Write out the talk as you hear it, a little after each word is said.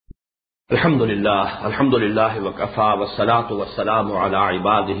الحمد للہ وکفى والصلاة والسلام على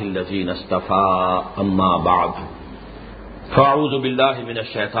عباده الذين اصطفى اما بعد فاعوذ باللہ من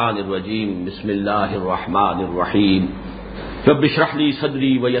الشیطان الرجیم بسم اللہ الرحمن الرحیم رب اشرح لي صدری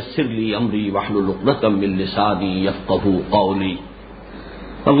ويسر لي امری واحلل عقدۃ من لسانی یفقهوا قولی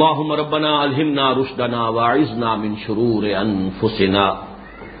اللهم ربنا الہمنا رشدنا واعذنا من شرور انفسنا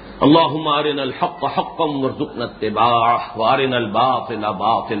اللهم ارنا الحق حقا وارزقنا اتباعه وارنا الباطل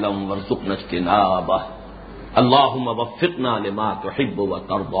باطلا وارزقنا اجتنابه اللهم وفقنا لما تحب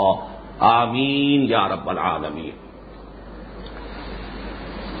وترضى آمین یا رب العالمین۔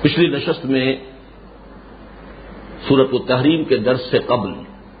 پچھلی نشست میں سورۃ التحریم کے درس سے قبل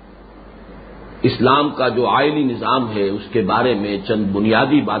اسلام کا جو آئلی نظام ہے اس کے بارے میں چند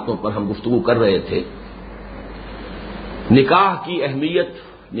بنیادی باتوں پر ہم گفتگو کر رہے تھے۔ نکاح کی اہمیت،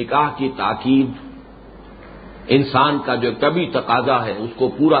 نکاح کی تاکید، انسان کا جو طبعی تقاضا ہے اس کو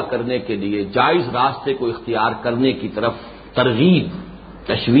پورا کرنے کے لیے جائز راستے کو اختیار کرنے کی طرف ترغیب،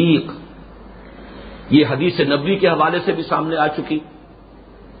 تشویق، یہ حدیث نبوی کے حوالے سے بھی سامنے آ چکی،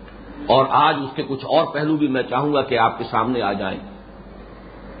 اور آج اس کے کچھ اور پہلو بھی میں چاہوں گا کہ آپ کے سامنے آ جائیں۔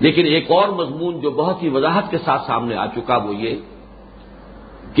 لیکن ایک اور مضمون جو بہت ہی وضاحت کے ساتھ سامنے آ چکا وہ یہ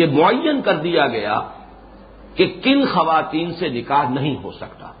کہ معین کر دیا گیا کہ کن خواتین سے نکاح نہیں ہو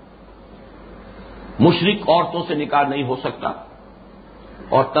سکتا۔ مشرک عورتوں سے نکاح نہیں ہو سکتا،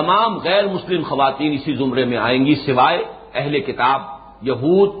 اور تمام غیر مسلم خواتین اسی زمرے میں آئیں گی سوائے اہل کتاب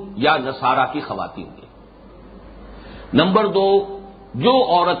یہود یا نصارہ کی خواتین کے۔ نمبر دو، جو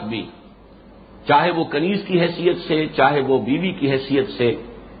عورت بھی چاہے وہ کنیز کی حیثیت سے، چاہے وہ بیوی کی حیثیت سے،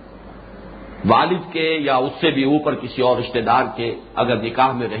 والد کے یا اس سے بھی اوپر کسی اور رشتہ دار کے اگر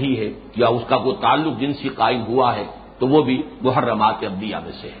نکاح میں رہی ہے یا اس کا کوئی تعلق جنسی قائم ہوا ہے تو وہ بھی محرمات ابدیہ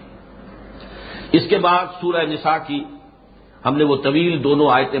میں سے ہے۔ اس کے بعد سورہ نساء کی ہم نے وہ طویل دونوں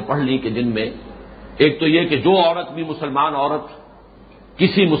آیتیں پڑھ لی کہ جن میں ایک تو یہ کہ جو عورت بھی مسلمان عورت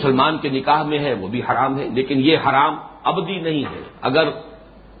کسی مسلمان کے نکاح میں ہے وہ بھی حرام ہے، لیکن یہ حرام ابدی نہیں ہے۔ اگر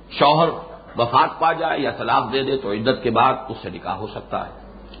شوہر وفات پا جائے یا طلاق دے دے تو عدت کے بعد اس سے نکاح ہو سکتا ہے،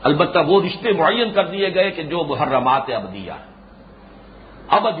 البتہ وہ رشتے معین کر دیے گئے کہ جو محرمات ابدیہ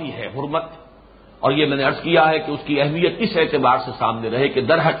ابدی ہے حرمت۔ اور یہ میں نے عرض کیا ہے کہ اس کی اہمیت اس اعتبار سے سامنے رہے کہ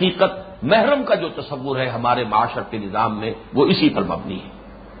در حقیقت محرم کا جو تصور ہے ہمارے معاشرت کے نظام میں وہ اسی پر مبنی ہے۔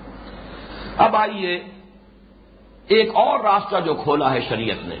 اب آئیے ایک اور راستہ جو کھولا ہے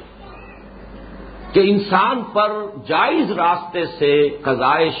شریعت نے کہ انسان پر جائز راستے سے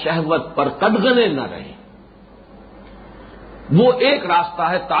قضائے شہوت پر قدغنیں نہ رہیں، وہ ایک راستہ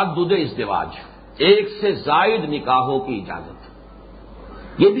ہے تعدد ازدواج، ایک سے زائد نکاحوں کی اجازت۔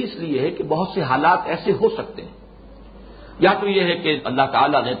 یہ بھی اس لیے ہے کہ بہت سے حالات ایسے ہو سکتے ہیں، یا تو یہ ہے کہ اللہ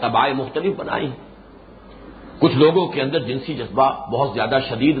تعالیٰ نے طبائع مختلف بنائی ہیں، کچھ لوگوں کے اندر جنسی جذبہ بہت زیادہ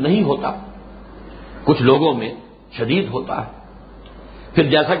شدید نہیں ہوتا، کچھ لوگوں میں شدید ہوتا ہے۔ پھر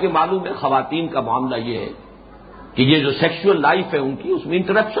جیسا کہ معلوم ہے خواتین کا معاملہ یہ ہے کہ یہ جو سیکشول لائف ہے ان کی اس میں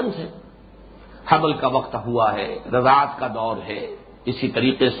انٹرپشنز ہیں، حمل کا وقت ہوا ہے، رضاعت کا دور ہے، اسی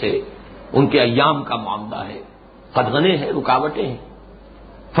طریقے سے ان کے ایام کا معاملہ ہے، قدغنیں ہیں، رکاوٹیں ہیں۔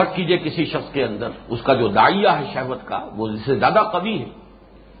 فرق کیجئے کسی شخص کے اندر اس کا جو داعیہ ہے شہوت کا وہ اس سے زیادہ قوی ہے،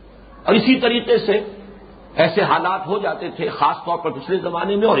 اور اسی طریقے سے ایسے حالات ہو جاتے تھے خاص طور پر پچھلے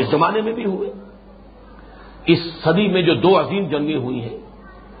زمانے میں اور اس زمانے میں بھی ہوئے۔ اس صدی میں جو دو عظیم جنگیں ہوئی ہیں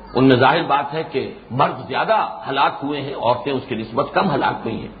ان میں ظاہر بات ہے کہ مرد زیادہ ہلاک ہوئے ہیں، عورتیں اس کی نسبت کم ہلاک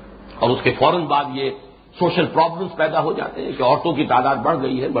ہوئی ہیں، اور اس کے فوراً بعد یہ سوشل پرابلمز پیدا ہو جاتے ہیں کہ عورتوں کی تعداد بڑھ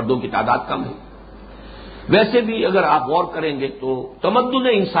گئی ہے، مردوں کی تعداد کم ہے۔ ویسے بھی اگر آپ غور کریں گے تو تمدن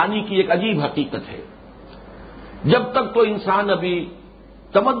انسانی کی ایک عجیب حقیقت ہے، جب تک تو انسان ابھی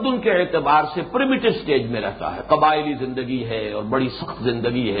تمدن کے اعتبار سے پریمیٹو سٹیج میں رہتا ہے، قبائلی زندگی ہے اور بڑی سخت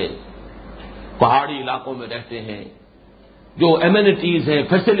زندگی ہے، پہاڑی علاقوں میں رہتے ہیں، جو ایمینٹیز ہیں،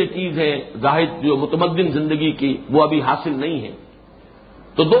 فیسلٹیز ہیں ظاہر جو متمدن زندگی کی وہ ابھی حاصل نہیں ہیں،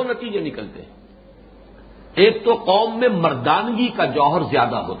 تو دو نتیجے نکلتے ہیں۔ ایک تو قوم میں مردانگی کا جوہر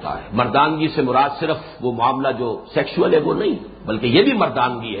زیادہ ہوتا ہے، مردانگی سے مراد صرف وہ معاملہ جو سیکشول ہے وہ نہیں، بلکہ یہ بھی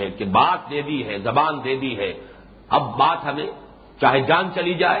مردانگی ہے کہ بات دے دی ہے، زبان دے دی ہے، اب بات ہمیں چاہے جان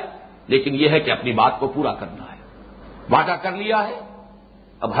چلی جائے لیکن یہ ہے کہ اپنی بات کو پورا کرنا ہے، وعدہ کر لیا ہے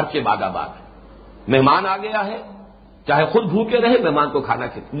اب ہر کے بعد بات ہے، مہمان آ گیا ہے چاہے خود بھوکے رہے مہمان کو کھانا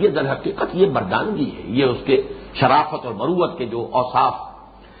کھلانا، یہ در حقیقت یہ مردانگی ہے، یہ اس کے شرافت اور مروت کے جو اوصاف،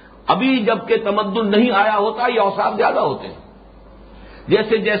 ابھی جبکہ تمدن نہیں آیا ہوتا یہ اوصاف زیادہ ہوتے ہیں،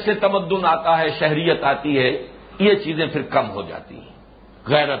 جیسے جیسے تمدن آتا ہے شہریت آتی ہے یہ چیزیں پھر کم ہو جاتی ہیں،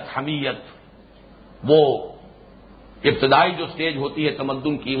 غیرت، حمیت، وہ ابتدائی جو سٹیج ہوتی ہے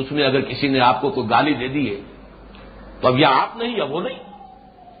تمدن کی اس میں اگر کسی نے آپ کو کوئی گالی دے دی ہے تو اب یہ آپ نہیں یا وہ نہیں،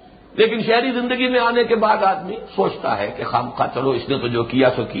 لیکن شہری زندگی میں آنے کے بعد آدمی سوچتا ہے کہ خامخواہ چلو اس نے تو جو کیا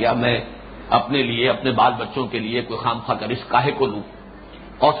سو کیا، میں اپنے لیے اپنے بال بچوں کے لیے کوئی خامخواہ کا رزق کاہے کو لوں،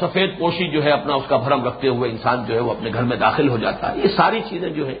 اور سفید پوشی جو ہے اپنا اس کا بھرم رکھتے ہوئے انسان جو ہے وہ اپنے گھر میں داخل ہو جاتا ہے۔ یہ ساری چیزیں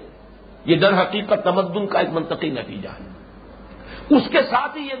جو ہے یہ در حقیقت تمدن کا ایک منطقی نتیجہ ہے۔ اس کے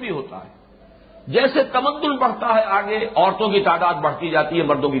ساتھ ہی یہ بھی ہوتا ہے جیسے تمدن بڑھتا ہے آگے، عورتوں کی تعداد بڑھتی جاتی ہے،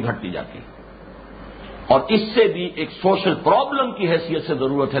 مردوں کی گھٹتی جاتی ہے، اور اس سے بھی ایک سوشل پرابلم کی حیثیت سے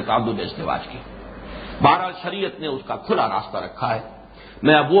ضرورت ہے تعدد ازدواج کی۔ بہرحال شریعت نے اس کا کھلا راستہ رکھا ہے۔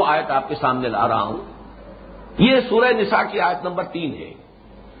 میں اب وہ آیت آپ کے سامنے لا رہا ہوں، یہ سورہ نساء کی آیت نمبر 3 ہے۔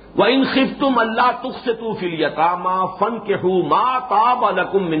 وَإِنْ خِفْتُمْ أَلَّا تُقْسِطُوا فِي الْيَتَامَىٰ فَانكِحُوا مَا طَابَ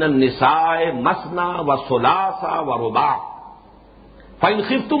لَكُم مِّنَ النِّسَاءِ مَثْنَىٰ وَثُلَاثَ وَرُبَاعَ فَإِنْ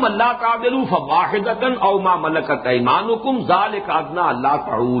خِفْتُمْ أَلَّا تَعْدِلُوا فَوَاحِدَةً أَوْ مَا مَلَكَتْ أَيْمَانُكُمْ ذَٰلِكَ أَدْنَىٰ أَلَّا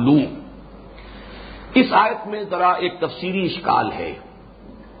تَعُولُوا۔ اس آیت میں ذرا ایک تفسیری اشکال ہے۔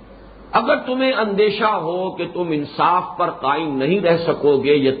 اگر تمہیں اندیشہ ہو کہ تم انصاف پر قائم نہیں رہ سکو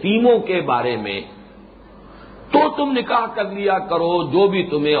گے یتیموں کے بارے میں، تو تم نکاح کر لیا کرو جو بھی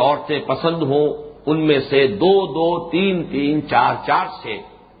تمہیں عورتیں پسند ہوں، ان میں سے 2 2 3 3 4 4 سے۔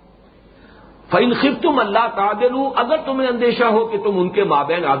 فَإِنْ خِفْتُمْ أَلَّا تَعْدِلُوا، اگر تمہیں اندیشہ ہو کہ تم ان کے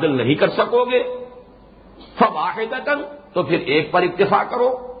مابین عدل نہیں کر سکو گے، فَوَاحِدَةً، تو پھر ایک پر اکتفا کرو،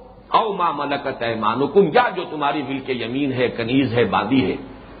 أَوْ مَا مَلَكَتْ أَيْمَانُكُمْ، یا جو تمہاری ملک یمین ہے، کنیز ہے، باندی ہے۔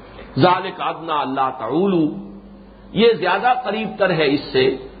 ذَلِكَ أَدْنَىٰ أَلَّا تَعُولُوا، یہ زیادہ قریب تر ہے اس سے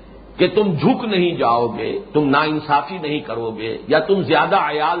کہ تم جھک نہیں جاؤ گے، تم ناانصافی نہیں کرو گے، یا تم زیادہ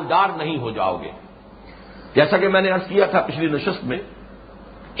عیالدار نہیں ہو جاؤ گے۔ جیسا کہ میں نے عرض کیا تھا پچھلی نشست میں،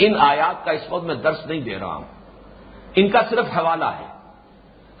 ان آیات کا اس وقت میں درس نہیں دے رہا ہوں، ان کا صرف حوالہ ہے۔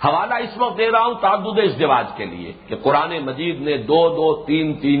 حوالہ اس وقت دے رہا ہوں تعدد ازدواج کے لیے کہ قرآن مجید نے 2 2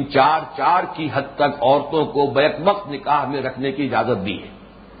 3 3 4 4 کی حد تک عورتوں کو بیک وقت نکاح میں رکھنے کی اجازت دی ہے۔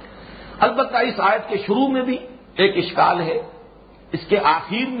 البتہ اس آیت کے شروع میں بھی ایک اشکال ہے، اس کے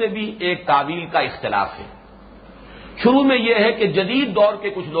آخر میں بھی ایک تعویل کا اختلاف ہے۔ شروع میں یہ ہے کہ جدید دور کے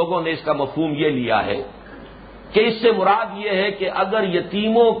کچھ لوگوں نے اس کا مفہوم یہ لیا ہے کہ اس سے مراد یہ ہے کہ اگر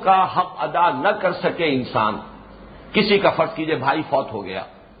یتیموں کا حق ادا نہ کر سکے انسان، کسی کا فرض کیجئے بھائی فوت ہو گیا،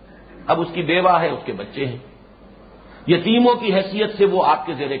 اب اس کی بیوہ ہے، اس کے بچے ہیں، یتیموں کی حیثیت سے وہ آپ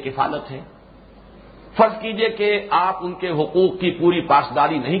کے زیر کفالت ہیں، فرض کیجئے کہ آپ ان کے حقوق کی پوری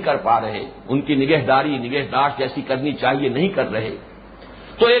پاسداری نہیں کر پا رہے، ان کی نگہداری نگہداشت جیسی کرنی چاہیے نہیں کر رہے،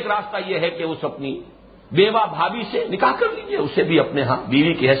 تو ایک راستہ یہ ہے کہ اس اپنی بیوہ بھابھی سے نکاح کر لیجئے، اسے بھی اپنے ہاں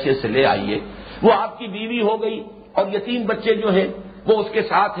بیوی کی حیثیت سے لے آئیے، وہ آپ کی بیوی ہو گئی، اور یتیم بچے جو ہیں وہ اس کے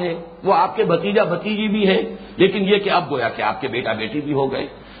ساتھ ہیں، وہ آپ کے بھتیجا بھتیجی بھی ہیں، لیکن یہ کہ اب گویا کہ آپ کے بیٹا بیٹی بھی ہو گئے،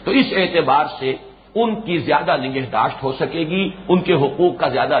 تو اس اعتبار سے ان کی زیادہ نگہداشت ہو سکے گی، ان کے حقوق کا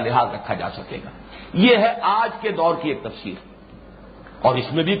زیادہ لحاظ رکھا جا سکے گا۔ یہ ہے آج کے دور کی ایک تفسیر، اور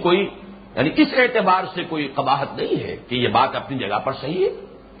اس میں بھی کوئی یعنی اس اعتبار سے کوئی قباحت نہیں ہے کہ یہ بات اپنی جگہ پر صحیح ہے،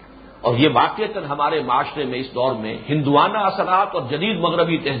 اور یہ واقعتاً ہمارے معاشرے میں اس دور میں ہندوانہ اثرات اور جدید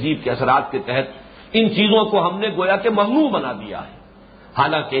مغربی تہذیب کے اثرات کے تحت ان چیزوں کو ہم نے گویا کہ ممنوع بنا دیا ہے،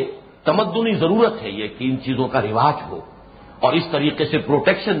 حالانکہ تمدنی ضرورت ہے یہ کہ ان چیزوں کا رواج ہو اور اس طریقے سے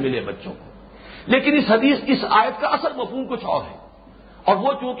پروٹیکشن ملے بچوں کو۔ لیکن اس آیت کا اصل مفہوم کچھ اور ہے، اور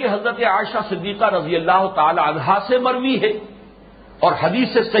وہ چونکہ حضرت عائشہ صدیقہ رضی اللہ تعالی عنہا سے مروی ہے اور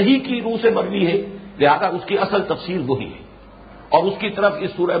حدیث سے صحیح کی روح سے مروی ہے، لہذا اس کی اصل تفسیر وہی ہے، اور اس کی طرف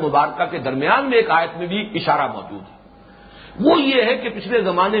اس سورہ مبارکہ کے درمیان میں ایک آیت میں بھی اشارہ موجود ہے۔ وہ یہ ہے کہ پچھلے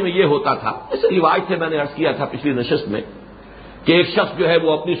زمانے میں یہ ہوتا تھا، جیسے روایت سے میں نے عرض کیا تھا پچھلی نشست میں، کہ ایک شخص جو ہے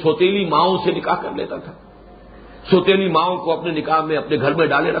وہ اپنی سوتیلی ماؤں سے نکاح کر لیتا تھا، سوتیلی ماؤں کو اپنے نکاح میں اپنے گھر میں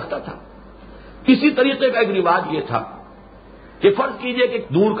ڈالے رکھتا تھا۔ اسی طریقے کا ایک رواج یہ تھا کہ فرض کیجئے کہ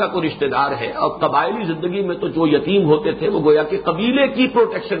دور کا کوئی رشتہ دار ہے، اور قبائلی زندگی میں تو جو یتیم ہوتے تھے وہ گویا کہ قبیلے کی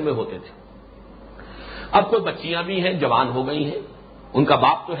پروٹیکشن میں ہوتے تھے۔ اب کوئی بچیاں بھی ہیں، جوان ہو گئی ہیں، ان کا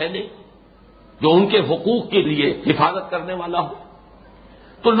باپ تو ہے نہیں جو ان کے حقوق کے لیے حفاظت کرنے والا ہو،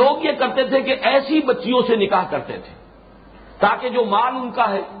 تو لوگ یہ کرتے تھے کہ ایسی بچیوں سے نکاح کرتے تھے تاکہ جو مال ان کا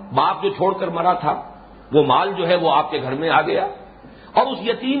ہے، باپ جو چھوڑ کر مرا تھا، وہ مال جو ہے وہ آپ کے گھر میں آ گیا، اور اس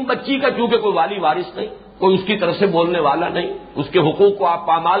یتیم بچی کا چونکہ کوئی والی وارث نہیں، کوئی اس کی طرف سے بولنے والا نہیں، اس کے حقوق کو آپ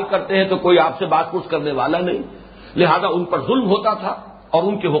پامال کرتے ہیں تو کوئی آپ سے بات پوچھ کرنے والا نہیں، لہذا ان پر ظلم ہوتا تھا اور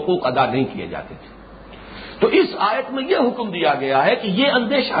ان کے حقوق ادا نہیں کیے جاتے تھے۔ تو اس آیت میں یہ حکم دیا گیا ہے کہ یہ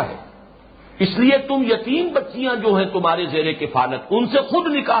اندیشہ ہے، اس لیے تم یتیم بچیاں جو ہیں تمہارے زیر کفالت، ان سے خود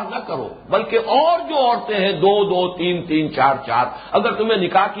نکاح نہ کرو، بلکہ اور جو عورتیں ہیں 2 2 3 3 4 4، اگر تمہیں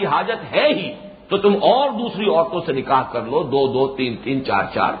نکاح کی حاجت ہے ہی تو تم اور دوسری عورتوں سے نکاح کر لو، 2 2 3 3 4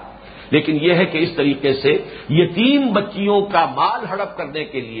 4۔ لیکن یہ ہے کہ اس طریقے سے یتیم بچیوں کا مال ہڑپ کرنے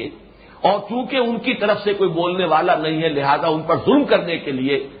کے لیے اور چونکہ ان کی طرف سے کوئی بولنے والا نہیں ہے لہذا ان پر ظلم کرنے کے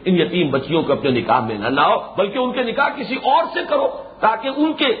لیے ان یتیم بچیوں کو اپنے نکاح میں نہ لاؤ، بلکہ ان کے نکاح کسی اور سے کرو تاکہ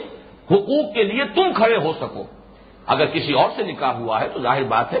ان کے حقوق کے لیے تم کھڑے ہو سکو۔ اگر کسی اور سے نکاح ہوا ہے تو ظاہر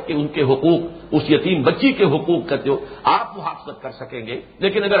بات ہے کہ ان کے حقوق، اس یتیم بچی کے حقوق کا جو آپ محافظت کر سکیں گے،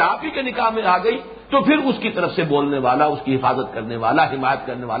 لیکن اگر آپ ہی کے نکاح میں آ گئی تو پھر اس کی طرف سے بولنے والا، اس کی حفاظت کرنے والا، حمایت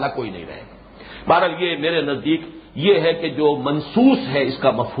کرنے والا کوئی نہیں رہے گا۔ بہرحال یہ میرے نزدیک یہ ہے کہ جو منصوص ہے اس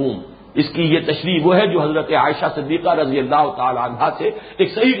کا مفہوم، اس کی یہ تشریح وہ ہے جو حضرت عائشہ صدیقہ رضی اللہ تعالی عنہا سے ایک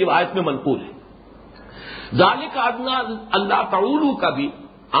صحیح روایت میں منقول ہے۔ ذالک ادنی اللہ تعولوا کا بھی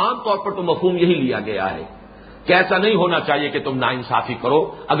عام طور پر تو مفہوم یہی لیا گیا ہے کہ ایسا نہیں ہونا چاہیے کہ تم ناانصافی کرو،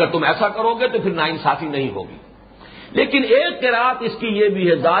 اگر تم ایسا کرو گے تو پھر ناانصافی نہیں ہوگی۔ لیکن ایک قرات اس کی یہ بھی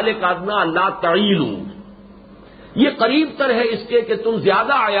ہے ذالک ادنی اللہ تعیلوا، یہ قریب تر ہے اس کے کہ تم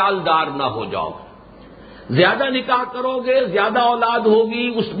زیادہ عیالدار نہ ہو جاؤ، زیادہ نکاح کرو گے زیادہ اولاد ہوگی،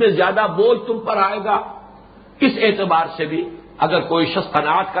 اس میں زیادہ بوجھ تم پر آئے گا۔ اس اعتبار سے بھی اگر کوئی شخص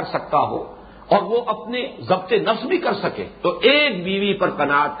قناعت کر سکتا ہو اور وہ اپنے ضبط نفس بھی کر سکے تو ایک بیوی پر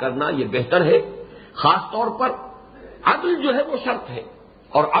قناعت کرنا یہ بہتر ہے۔ خاص طور پر عدل جو ہے وہ شرط ہے،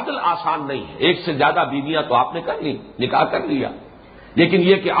 اور عدل آسان نہیں ہے۔ ایک سے زیادہ بیویاں تو آپ نے کر لی، نکاح کر لیا، لیکن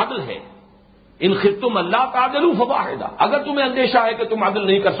یہ کہ عدل ہے۔ ان خفتم اللہ تعدلوا فواحدہ، اگر تمہیں اندیشہ ہے کہ تم عدل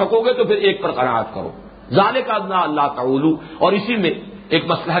نہیں کر سکو گے تو پھر ایک پر قناعت کرو۔ ذالک ادنی اللہ تعولوا، اور اسی میں ایک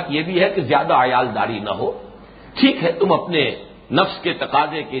مصلحت یہ بھی ہے کہ زیادہ عیالداری نہ ہو۔ ٹھیک ہے تم اپنے نفس کے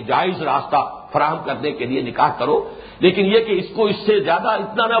تقاضے کے جائز راستہ فراہم کرنے کے لیے نکاح کرو، لیکن یہ کہ اس کو اس سے زیادہ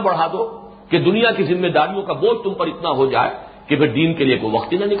اتنا نہ بڑھا دو کہ دنیا کی ذمہ داریوں کا بوجھ تم پر اتنا ہو جائے کہ پھر دین کے لیے کوئی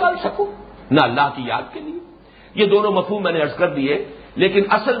وقت ہی نہ نکال سکو، نہ اللہ کی یاد کے لیے۔ یہ دونوں مفہوم میں نے عرض کر دیے، لیکن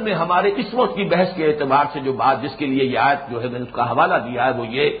اصل میں ہمارے اس وقت کی بحث کے اعتبار سے جو بات جس کے لیے یہ آیت جو ہے میں نے اس کا حوالہ دیا ہے وہ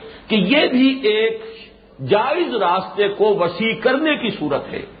یہ کہ یہ بھی ایک جائز راستے کو وسیع کرنے کی صورت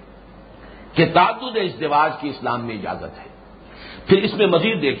ہے کہ تعدد ازدواج کی اسلام میں اجازت ہے۔ پھر اس میں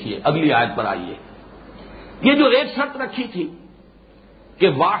مزید دیکھیے، اگلی آیت پر آئیے، یہ جو ایک شرط رکھی تھی کہ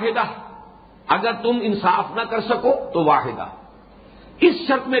واحدہ، اگر تم انصاف نہ کر سکو تو واحدہ، اس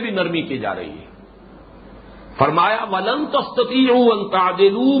شرط میں بھی نرمی کی جا رہی ہے۔ فرمایا وَلَن تَسْتَطِيعُوا أَن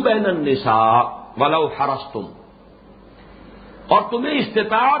تَعْدِلُوا بَيْنَ النِّسَاءِ وَلَوْ حَرَصْتُمْ، اور تمہیں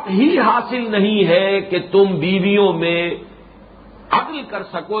استطاعت ہی حاصل نہیں ہے کہ تم بیویوں میں عدل کر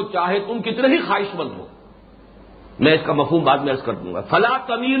سکو چاہے تم کتنے ہی خواہش مند ہو۔ میں اس کا مفہوم بعد میں عرض کر دوں گا۔ فَلَا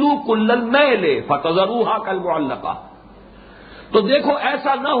تَمِيلُوا كُلَّ الْمَيْلِ فَتَذَرُوهَا كَالْمُعَلَّقَةِ، تو دیکھو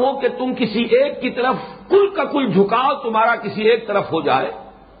ایسا نہ ہو کہ تم کسی ایک کی طرف کل کا کل جھکاؤ تمہارا کسی ایک طرف ہو جائے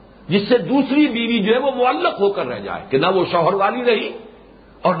جس سے دوسری بیوی جو ہے وہ معلق ہو کر رہ جائے کہ نہ وہ شوہر والی رہی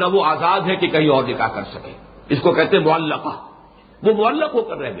اور نہ وہ آزاد ہے کہ کہیں اور نکاح کر سکے۔ اس کو کہتے ہیں معلقہ، وہ معلق ہو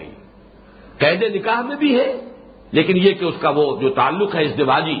کر رہ گئی، قید نکاح میں بھی ہے لیکن یہ کہ اس کا وہ جو تعلق ہے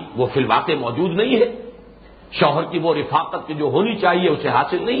ازدواجی وہ فی الواقع موجود نہیں ہے، شوہر کی وہ رفاقت جو ہونی چاہیے اسے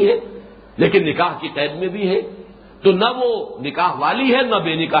حاصل نہیں ہے، لیکن نکاح کی قید میں بھی ہے، تو نہ وہ نکاح والی ہے نہ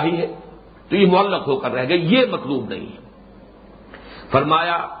بے نکاحی ہے، تو یہ معلق ہو کر رہ گئی، یہ مطلوب نہیں ہے۔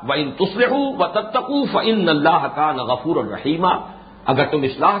 فرمایا وَإِن تُصْلِحُوا وَتَتَّقُوا فَإِنَّ اللَّهَ كَانَ غَفُورًا رَحِيمًا، اگر تم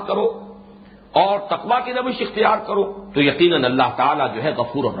اصلاح کرو اور تقویٰ کی روش اختیار کرو تو یقیناً اللہ تعالیٰ جو ہے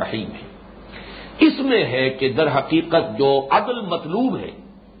غفور الرحیم ہے۔ اس میں ہے کہ در حقیقت جو عدل مطلوب ہے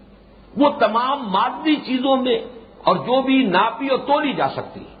وہ تمام مادی چیزوں میں اور جو بھی ناپی اور تولی جا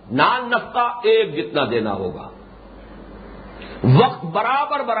سکتی، نان نفقہ ایک جتنا دینا ہوگا، وقت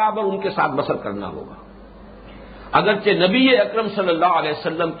برابر برابر ان کے ساتھ بسر کرنا ہوگا۔ اگرچہ نبی اکرم صلی اللہ علیہ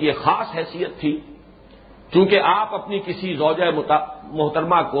وسلم کی ایک خاص حیثیت تھی، چونکہ آپ اپنی کسی زوجہ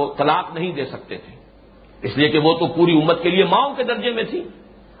محترمہ کو طلاق نہیں دے سکتے تھے، اس لیے کہ وہ تو پوری امت کے لیے ماؤں کے درجے میں تھی۔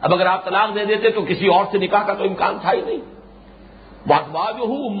 اب اگر آپ طلاق دے دیتے تو کسی اور سے نکاح کا تو امکان تھا ہی نہیں۔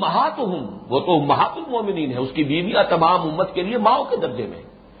 وَأَزْوَاجُهُ أُمَّهَاتُهُمْ، وہ تو امہات المومنین ہے، اس کی بیویاں تمام امت کے لیے ماؤں کے درجے میں،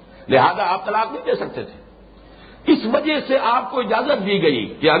 لہذا آپ طلاق نہیں دے سکتے تھے۔ اس وجہ سے آپ کو اجازت دی گئی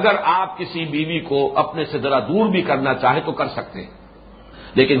کہ اگر آپ کسی بیوی کو اپنے سے ذرا دور بھی کرنا چاہیں تو کر سکتے ہیں،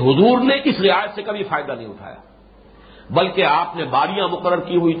 لیکن حضور نے اس رعایت سے کبھی فائدہ نہیں اٹھایا، بلکہ آپ نے باریاں مقرر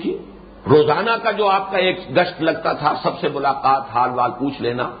کی ہوئی تھی، روزانہ کا جو آپ کا ایک گشت لگتا تھا، سب سے ملاقات، حال وال پوچھ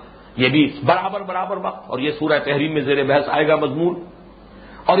لینا، یہ بھی برابر برابر وقت، اور یہ سورہ تحریم میں زیر بحث آئے گا مضمون،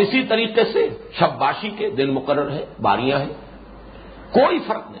 اور اسی طریقے سے شب باشی کے دن مقرر ہے، باریاں ہیں، کوئی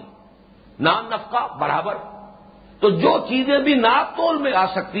فرق نہیں، نان نفقہ برابر، تو جو چیزیں بھی ناپ تول میں آ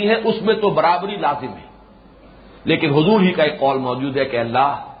سکتی ہیں اس میں تو برابری لازم ہے، لیکن حضور ہی کا ایک قول موجود ہے کہ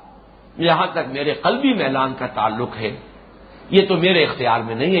اللہ یہاں تک میرے قلبی میلان کا تعلق ہے یہ تو میرے اختیار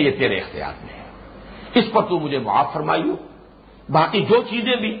میں نہیں ہے، یہ تیرے اختیار میں ہے، اس پر تو مجھے معاف فرمائیو، باقی جو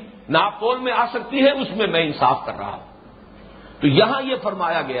چیزیں بھی ناپ تول میں آ سکتی ہیں اس میں میں انصاف کر رہا ہوں۔ تو یہاں یہ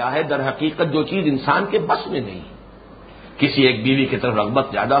فرمایا گیا ہے در حقیقت جو چیز انسان کے بس میں نہیں ہے، کسی ایک بیوی کی طرف رغبت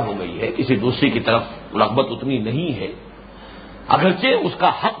زیادہ ہو گئی ہے، کسی دوسری کی طرف رغبت اتنی نہیں ہے، اگرچہ اس کا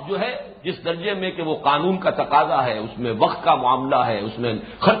حق جو ہے جس درجے میں کہ وہ قانون کا تقاضا ہے، اس میں وقت کا معاملہ ہے، اس میں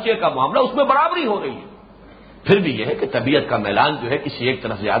خرچے کا معاملہ، اس میں برابری ہو رہی ہے، پھر بھی یہ ہے کہ طبیعت کا میلان جو ہے کسی ایک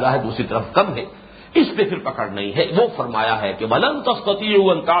طرف زیادہ ہے، دوسری طرف کم ہے، اس پہ پھر پکڑ نہیں ہے۔ وہ فرمایا ہے کہ وَلَن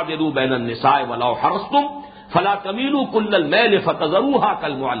تَسْتَطِيعُوا أَن تَعْدِلُوا بَيْنَ النِّسَاءِ وَلَوْ حَرَصْتُمْ فَلَا تَمِيلُوا كُلَّ الْمَيْلِ فَتَذَرُوهَا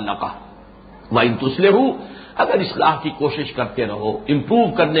كَالْمُعَلَّقَةِ وَإِن تُصْلِحُوا، اگر اصلاح کی کوشش کرتے رہو،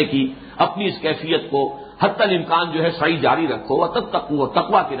 امپروو کرنے کی اپنی اس کیفیت کو حتی الامکان جو ہے صحیح جاری رکھو، وَتَتَّقُوا،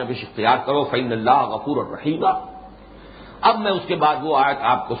 تقویٰ کی روش اختیار کرو، فَإِنَّ اللَّهَ غَفُورٌ رَحِيمٌ۔ اب میں اس کے بعد وہ آیت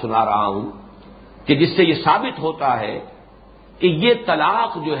آپ کو سنا رہا ہوں کہ جس سے یہ ثابت ہوتا ہے کہ یہ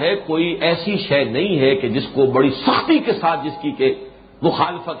طلاق جو ہے کوئی ایسی شے نہیں ہے کہ جس کو بڑی سختی کے ساتھ جس کی کہ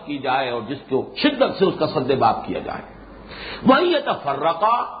مخالفت کی جائے اور جس کو شدت سے اس کا سد باب کیا جائے۔ وَإِن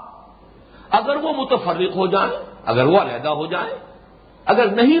يَتَفَرَّقَا، اگر وہ متفرق ہو جائیں، اگر وہ علیحدہ ہو جائیں، اگر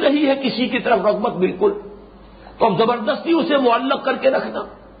نہیں رہی ہے کسی کی طرف رغبت بالکل، تو اب زبردستی اسے معلق کر کے رکھنا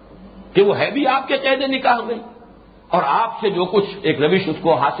کہ وہ ہے بھی آپ کے قید نکاح میں اور آپ سے جو کچھ ایک روش اس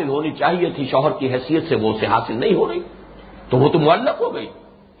کو حاصل ہونی چاہیے تھی شوہر کی حیثیت سے، وہ اسے حاصل نہیں ہو رہی، تو وہ تو معلق ہو گئی۔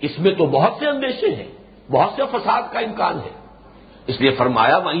 اس میں تو بہت سے اندیشے ہیں، بہت سے فساد کا امکان ہے، اس لیے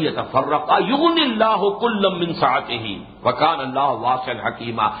فرمایا وَإِن يَتَفَرَّقَا يُغْنِ اللَّهُ كُلًّا مِّن سَعَتِهِ وَكَانَ اللَّهُ وَاسِعًا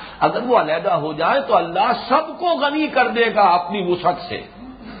حَكِيمًا، اگر وہ علیحدہ ہو جائے تو اللہ سب کو غنی کر دے گا اپنی وسعت سے،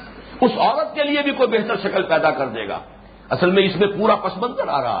 اس عورت کے لیے بھی کوئی بہتر شکل پیدا کر دے گا۔ اصل میں اس میں پورا پس منظر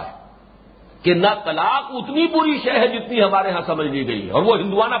آ رہا ہے کہ نہ طلاق اتنی بری شے ہے جتنی ہمارے ہاں سمجھ لی گئی ہے، اور وہ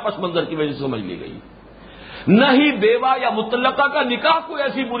ہندوانہ پس منظر کی وجہ سے سمجھ لی گئی، نہ ہی بیوہ یا مطلقہ کا نکاح کوئی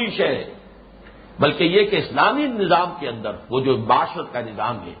ایسی بری شے ہے، بلکہ یہ کہ اسلامی نظام کے اندر وہ جو معاشرت کا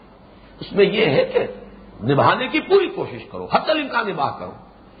نظام ہے اس میں یہ ہے کہ نبھانے کی پوری کوشش کرو، حتی الامکان نباہ کرو،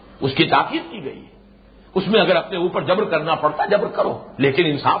 اس کی تاکید کی گئی ہے، اس میں اگر اپنے اوپر جبر کرنا پڑتا جبر کرو، لیکن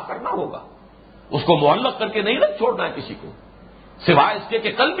انصاف کرنا ہوگا، اس کو معلق کر کے نہیں رکھ چھوڑنا ہے کسی کو، سوائے اس کے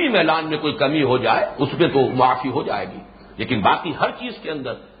کہ قلبی میلان میں کوئی کمی ہو جائے اس میں تو معافی ہو جائے گی، لیکن باقی ہر چیز کے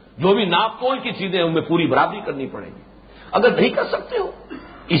اندر جو بھی ناپ تول کی چیزیں ان میں پوری برابری کرنی پڑے گی۔ اگر نہیں کر سکتے ہو،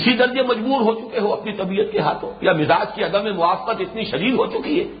 اسی درجے مجبور ہو چکے ہو اپنی طبیعت کے ہاتھوں، یا مزاج کی عدم موافقت اتنی شدید ہو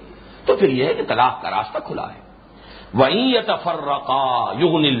چکی ہے، تو پھر یہ ہے کہ طلاق کا راستہ کھلا ہے۔ وَإِن يَتَفَرَّقَا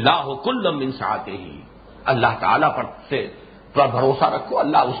يُغْنِ اللَّهُ كُلًّا مِّن سَعَتِهِ، اللہ تعالیٰ پر بھروسہ رکھو،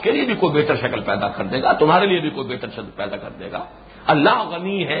 اللہ اس کے لیے بھی کوئی بہتر شکل پیدا کر دے گا، تمہارے لیے بھی کوئی بہتر شکل پیدا کر دے گا۔ اللہ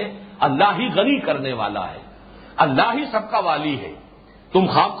غنی ہے، اللہ ہی غنی کرنے والا ہے، اللہ ہی سب کا والی ہے، تم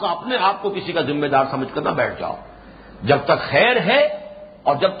خواب کا اپنے آپ کو کسی کا ذمہ دار سمجھ کر نہ بیٹھ جاؤ، جب تک خیر ہے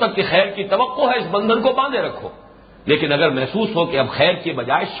اور جب تک کہ خیر کی توقع ہے اس بندھن کو باندھے رکھو، لیکن اگر محسوس ہو کہ اب خیر کے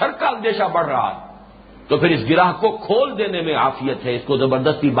بجائے شر کا اندیشہ بڑھ رہا ہے تو پھر اس گراہ کو کھول دینے میں عافیت ہے، اس کو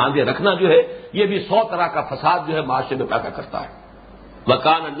زبردستی باندھے رکھنا جو ہے یہ بھی 100 طرح کا فساد جو ہے معاشرے میں پیدا کرتا ہے۔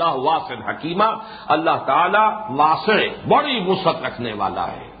 وَكَانَ اللَّهُ وَاسِعًا حَكِيمًا، اللہ تعالیٰ واسع بڑی وسعت رکھنے والا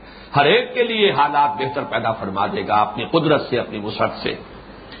ہے، ہر ایک کے لیے حالات بہتر پیدا فرما دے گا اپنی قدرت سے، اپنی وسعت سے،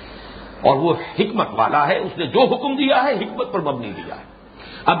 اور وہ حکمت والا ہے، اس نے جو حکم دیا ہے حکمت پر مبنی دیا ہے۔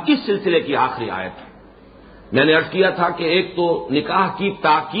 اب اس سلسلے کی آخری آیت ہے، میں نے عرض کیا تھا کہ ایک تو نکاح کی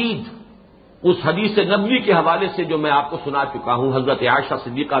تاکید اس حدیث نبوی کے حوالے سے جو میں آپ کو سنا چکا ہوں، حضرت عائشہ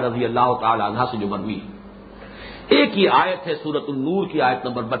صدیقہ رضی اللہ تعالی عنہا سے جو مروی ہے، ایک ہی آیت ہے سورۃ النور کی آیت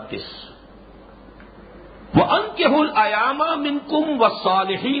نمبر 32، وَأَنكِحُوا الْأَيَامَ مِنكُمْ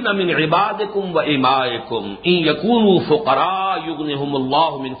وَالصَّالِحِينَ مِنْ عِبَادِكُمْ وَإِمَائِكُمْ إِنْ يَكُونُوا فُقَرَاءَ يُغْنِهُمُ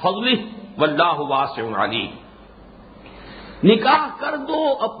اللَّهُ مِنْ فَضْلِهِ وَاللَّهُ وَاسِعٌ عَلِيمٌ، نکاح کر دو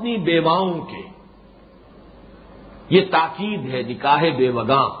اپنی بیواؤں کے، یہ تاکید ہے نکاح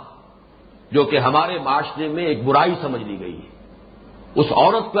بیوگاں جو کہ ہمارے معاشرے میں ایک برائی سمجھ لی گئی ہے، اس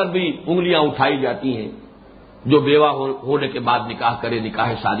عورت پر بھی انگلیاں اٹھائی جاتی ہیں جو بیوہ ہونے کے بعد نکاح کرے، نکاح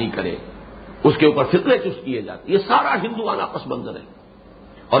شادی کرے، اس کے اوپر فطرے چست کیے جاتے، یہ سارا ہندوانہ پس منظر ہے۔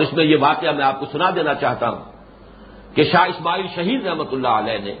 اور اس میں یہ واقعہ میں آپ کو سنا دینا چاہتا ہوں کہ شاہ اسماعیل شہید رحمۃ اللہ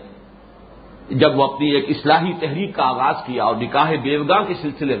علیہ نے جب وہ اپنی ایک اصلاحی تحریک کا آغاز کیا اور نکاح بیوگاں کے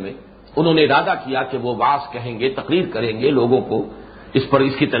سلسلے میں انہوں نے ارادہ کیا کہ وہ وعظ کہیں گے، تقریر کریں گے، لوگوں کو اس پر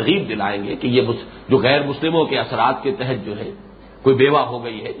اس کی ترغیب دلائیں گے کہ یہ جو غیر مسلموں کے اثرات کے تحت جو ہے کوئی بیوہ ہو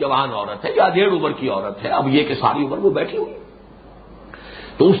گئی ہے، جوان عورت ہے یا 1.5 عمر کی عورت ہے، اب یہ کہ ساری عمر وہ بیٹھی ہوئی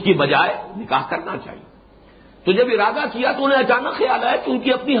تو اس کی بجائے نکاح کرنا چاہیے۔ تو جب ارادہ کیا تو انہیں اچانک خیال آیا کہ ان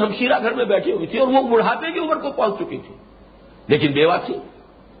کی اپنی ہمشیرہ گھر میں بیٹھی ہوئی تھی اور وہ بڑھاپے کی عمر کو پہنچ چکی تھی لیکن بیوہ تھی،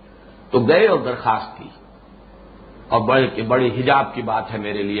 تو گئے اور درخواست کی، اور بڑے حجاب کی بات ہے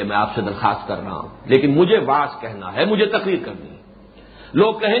میرے لیے، میں آپ سے درخواست کر رہا ہوں، لیکن مجھے واعظ کہنا ہے، مجھے تقریر کرنی ہے،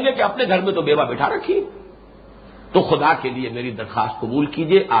 لوگ کہیں گے کہ اپنے گھر میں تو بیوہ بٹھا رکھی، تو خدا کے لیے میری درخواست قبول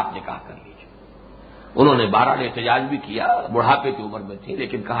کیجیے، آپ نکاح کر لیجیے۔ انہوں نے بہرحال احتجاج بھی کیا، بڑھاپے کی عمر میں تھی،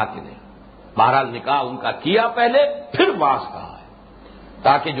 لیکن کہا کہ نہیں۔ بہرحال نکاح ان کا کیا پہلے، پھر واس کہا ہے،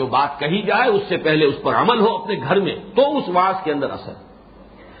 تاکہ جو بات کہی جائے اس سے پہلے اس پر عمل ہو اپنے گھر میں، تو اس واس کے اندر اثر۔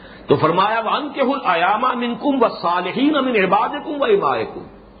 تو فرمایا وَأَنكِحُوا الْأَيَامَ مِنكُمْ وَالصَّالِحِينَ مِنْ عِبَادِكُمْ وَإِمَائِكُمْ،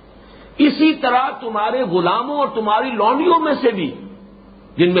 اسی طرح تمہارے غلاموں اور تمہاری لونڈیوں میں سے بھی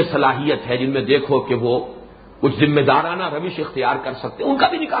جن میں صلاحیت ہے، جن میں دیکھو کہ وہ کچھ ذمہ دارانہ روش اختیار کر سکتے ہیں، ان کا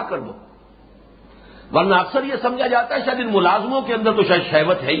بھی نکاح کر دو۔ ورنہ اکثر یہ سمجھا جاتا ہے شاید ان ملازموں کے اندر تو شاید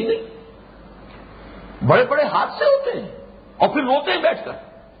شہوت ہے ہی نہیں، بڑے بڑے حادثے ہوتے ہیں اور پھر روتے ہیں بیٹھ کر۔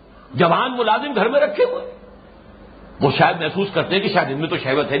 جوان ملازم گھر میں رکھے ہوئے، وہ شاید محسوس کرتے ہیں کہ شاید ان میں تو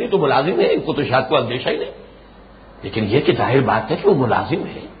شہوت ہے نہیں، تو ملازم ہے، ان کو تو شاید کوئی اندیشہ ہی نہیں۔ لیکن یہ کہ ظاہر بات ہے کہ وہ ملازم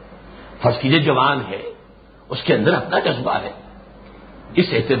ہے، فرض کیجئے جوان ہے، اس کے اندر اپنا جذبہ ہے۔ اس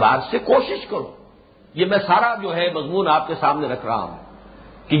اعتبار سے کوشش کرو، یہ میں سارا جو ہے مضمون آپ کے سامنے رکھ رہا ہوں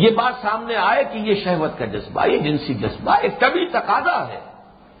کہ یہ بات سامنے آئے کہ یہ شہوت کا جذبہ، یہ جنسی جذبہ ایک طبعی تقاضا ہے۔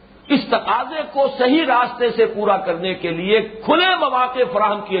 اس تقاضے کو صحیح راستے سے پورا کرنے کے لیے کھلے مواقع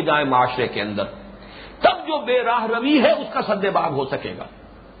فراہم کیے جائیں معاشرے کے اندر، تب جو بے راہ روی ہے اس کا سد باب ہو سکے گا۔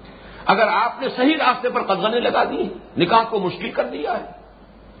 اگر آپ نے صحیح راستے پر قدغنیں لگا دی، نکاح کو مشکل کر دیا ہے،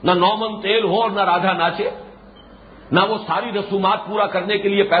 نہ نومن تیل ہو اور نہ رادھا ناچے، نہ وہ ساری رسومات پورا کرنے کے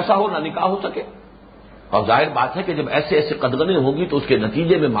لیے پیسہ ہو، نہ نکاح ہو سکے، اور ظاہر بات ہے کہ جب ایسے ایسے قدغنیں ہوں گی تو اس کے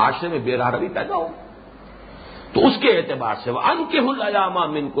نتیجے میں معاشرے میں بے راہ روی پیدا ہوگی۔ تو اس کے اعتبار سے وَأَنكِحُوا الْأَيَامَ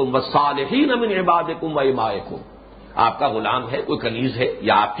مِنكُمْ وَالصَّالِحِينَ مِنْ عِبَادِكُمْ وَإِمَائِكُمْ، آپ کا غلام ہے، کوئی کنیز ہے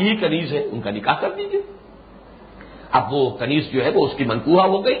یا آپ کی ہی کنیز ہے، ان کا نکاح کر دیجیے۔ اب وہ کنیز جو ہے وہ اس کی منکوحہ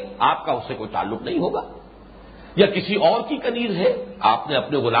ہو گئی، آپ کا اس سے کوئی تعلق نہیں ہوگا، یا کسی اور کی کنیز ہے، آپ نے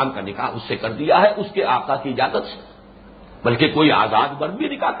اپنے غلام کا نکاح اس سے کر دیا ہے اس کے آقا کی اجازت سے، بلکہ کوئی آزاد مرد بھی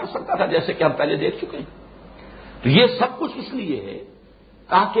نکاح کر سکتا تھا جیسے کہ ہم پہلے دیکھ چکے ہیں۔ تو یہ سب کچھ اس لیے ہے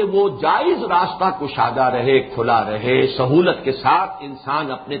تاکہ وہ جائز راستہ کشادہ رہے، کھلا رہے، سہولت کے ساتھ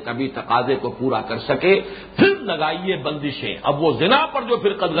انسان اپنے طبعی تقاضے کو پورا کر سکے۔ پھر لگائیے بندشیں، اب وہ زنا پر جو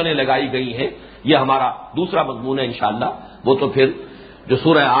پھر قدغنیں لگائی گئی ہیں، یہ ہمارا دوسرا مضمون ہے انشاءاللہ، وہ تو پھر جو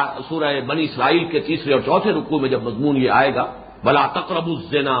سورہ بنی اسرائیل کے تیسرے اور چوتھے رکوع میں جب مضمون یہ آئے گا، وَلَا تَقْرَبُوا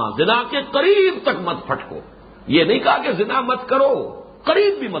الزِّنَا، زنا کے قریب تک مت پھٹکو، یہ نہیں کہا کہ زنا مت کرو،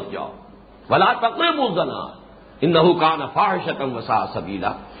 قریب بھی مت جاؤ، وَلَا تَقْرَبُوا الزِّنَا انہ کان فاحشۃ وساء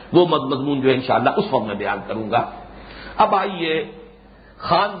سبیلا، وہ مضمون جو ہے انشاءاللہ اس وقت میں بیان کروں گا۔ اب آئیے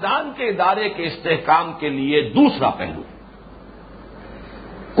خاندان کے ادارے کے استحکام کے لیے دوسرا پہلو،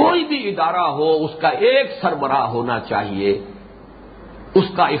 کوئی بھی ادارہ ہو اس کا ایک سربراہ ہونا چاہیے، اس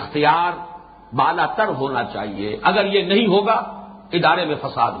کا اختیار بالا تر ہونا چاہیے، اگر یہ نہیں ہوگا ادارے میں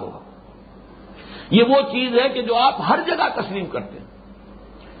فساد ہوگا۔ یہ وہ چیز ہے کہ جو آپ ہر جگہ تسلیم کرتے ہیں،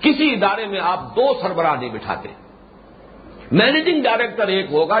 کسی ادارے میں آپ دو سربراہ نہیں بٹھاتے، مینیجنگ ڈائریکٹر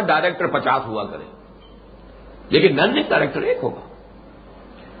ایک ہوگا، ڈائریکٹر 50 ہوا کرے، لیکن مینیجنگ ڈائریکٹر ایک ہوگا۔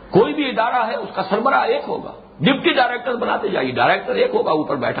 کوئی بھی ادارہ ہے اس کا سربراہ ایک ہوگا، ڈپٹی ڈائریکٹر بناتے جائیے، ڈائریکٹر ایک ہوگا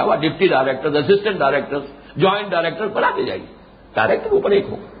اوپر بیٹھا ہوا، deputy director, assistant director, joint director بناتے جائیے، ڈائریکٹر اوپر ایک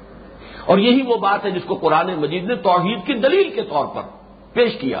ہوگا۔ اور یہی وہ بات ہے جس کو قرآن مجید نے توحید کی دلیل کے طور پر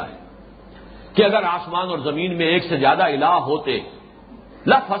پیش کیا ہے کہ اگر آسمان اور زمین میں ایک سے زیادہ الہ ہوتے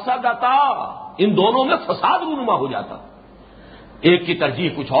لفسدتا، ان دونوں میں فساد رونما ہو جاتا، ایک کی ترجیح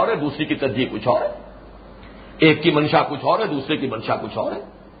کچھ اور ہے، دوسری کی ترجیح کچھ اور ہے، ایک کی منشا کچھ اور ہے، دوسرے کی منشا کچھ اور ہے،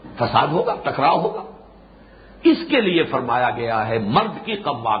 فساد ہوگا، ٹکراؤ ہوگا۔ اس کے لیے فرمایا گیا ہے مرد کی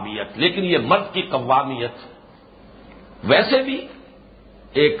قوامیت، لیکن یہ مرد کی قوامیت ویسے بھی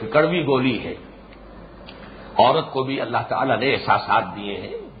ایک کڑوی گولی ہے، عورت کو بھی اللہ تعالیٰ نے احساسات دیے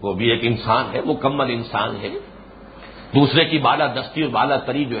ہیں، وہ بھی ایک انسان ہے، مکمل انسان ہے، دوسرے کی بالا دستی اور بالا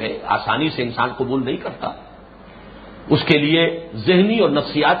تری جو ہے آسانی سے انسان قبول نہیں کرتا، اس کے لیے ذہنی اور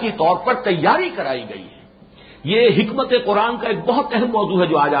نفسیاتی طور پر تیاری کرائی گئی ہے۔ یہ حکمت قرآن کا ایک بہت اہم موضوع ہے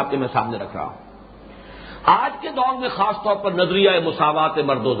جو آج آپ کے میں سامنے رکھ رہا ہوں۔ آج کے دور میں خاص طور پر نظریہ مساوات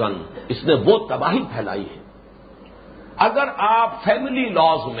مرد و زن، اس نے وہ تباہی پھیلائی ہے۔ اگر آپ فیملی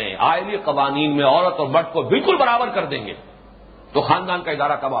لاز میں، آئلی قوانین میں عورت اور مرد کو بالکل برابر کر دیں گے تو خاندان کا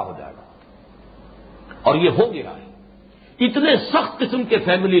ادارہ تباہ ہو جائے گا، اور یہ ہو گیا ہے۔ اتنے سخت قسم کے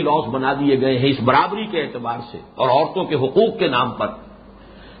فیملی لاز بنا دیے گئے ہیں اس برابری کے اعتبار سے اور عورتوں کے حقوق کے نام پر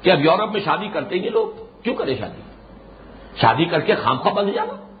کہ اب یورپ میں شادی کرتے ہیں یہ لوگ، کیوں کریں شادی کر کے خامخواہ بندھ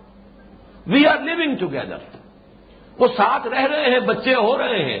جانا۔ وی آر لیونگ ٹوگیدر، وہ ساتھ رہ رہے ہیں، بچے ہو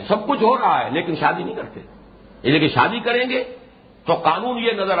رہے ہیں، سب کچھ ہو رہا ہے، لیکن شادی نہیں کرتے۔ لیکن شادی کریں گے تو قانون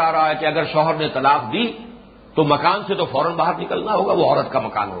یہ نظر آ رہا ہے کہ اگر شوہر نے طلاق دی تو مکان سے تو فوراً باہر نکلنا ہوگا، وہ عورت کا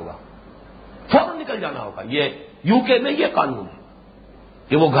مکان ہوگا، فوراً نکل جانا ہوگا۔ یہ یو کے میں یہ قانون ہے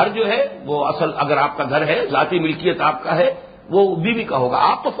کہ وہ گھر جو ہے وہ اصل اگر آپ کا گھر ہے، ذاتی ملکیت آپ کا ہے، وہ بیوی کا ہوگا،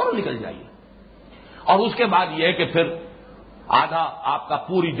 آپ تو فوراً نکل جائیے. اور اس کے بعد یہ ہے کہ پھر آدھا آپ کا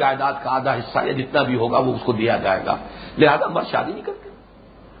پوری جائیداد کا آدھا حصہ یا جتنا بھی ہوگا وہ اس کو دیا جائے گا. لہذا مرد شادی نہیں کرتے،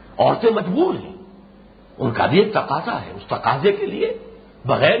 عورتیں مجبور ہیں، ان کا بھی ایک تقاضا ہے، اس تقاضے کے لیے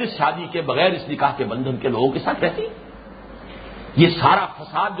بغیر اس شادی کے، بغیر اس نکاح کے بندھن کے لوگوں کے ساتھ رہتی ہیں. یہ سارا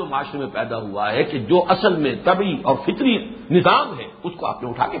فساد جو معاشرے میں پیدا ہوا ہے کہ جو اصل میں طبعی اور فطری نظام ہے اس کو آپ نے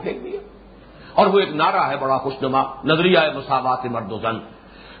اٹھا کے پھینک دیا. اور وہ ایک نعرہ ہے بڑا خوشنما، نظریہ مساوات مرد و زن،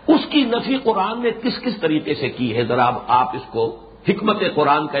 اس کی نفی قرآن نے کس کس طریقے سے کی ہے. ذرا آپ اس کو حکمت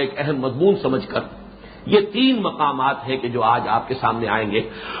قرآن کا ایک اہم مضمون سمجھ کر، یہ 3 مقامات ہیں کہ جو آج آپ کے سامنے آئیں گے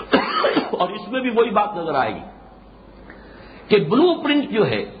اور اس میں بھی وہی بات نظر آئے گی کہ بلو پرنٹ جو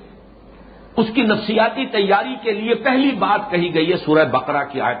ہے اس کی نفسیاتی تیاری کے لیے پہلی بات کہی گئی ہے سورہ بقرہ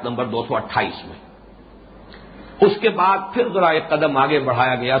کی آیت نمبر 228 میں. اس کے بعد پھر ذرا ایک قدم آگے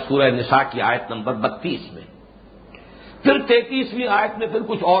بڑھایا گیا سورہ نساء کی آیت نمبر 32 میں. پھر 33ویں آیت میں پھر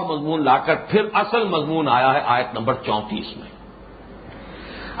کچھ اور مضمون لا کر پھر اصل مضمون آیا ہے آیت نمبر 34 میں.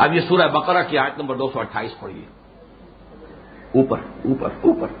 اب یہ سورہ بقرہ کی آیت نمبر 228 پڑھیے. اوپر اوپر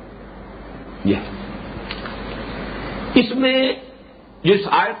اوپر یہ اس میں جس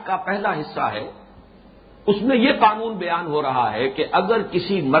آیت کا پہلا حصہ ہے اس میں یہ قانون بیان ہو رہا ہے کہ اگر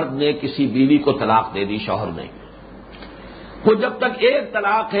کسی مرد نے کسی بیوی کو طلاق دے دی، شوہر نے، وہ جب تک 1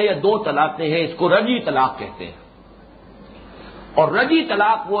 طلاق ہے یا 2 طلاقیں ہیں اس کو رجعی طلاق کہتے ہیں. اور رجعی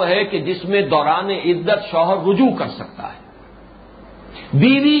طلاق وہ ہے کہ جس میں دوران عدت شوہر رجوع کر سکتا ہے،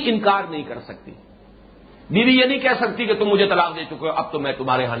 بیوی انکار نہیں کر سکتی. بیوی یہ نہیں کہہ سکتی کہ تم مجھے طلاق دے چکے ہو، اب تو میں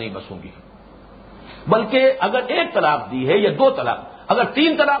تمہارے ہاں نہیں بسوں گی. بلکہ اگر 1 طلاق دی ہے یا 2 طلاق، اگر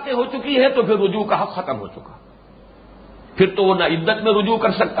 3 طلاقیں ہو چکی ہیں تو پھر رجوع کا حق ختم ہو چکا. پھر تو وہ نہ عدت میں رجوع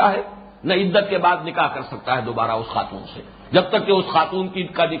کر سکتا ہے، نہ عدت کے بعد نکاح کر سکتا ہے دوبارہ اس خاتون سے، جب تک کہ اس خاتون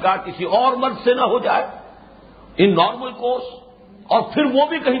کا نکاح کسی اور مرد سے نہ ہو جائے ان نارمل کورس. اور پھر وہ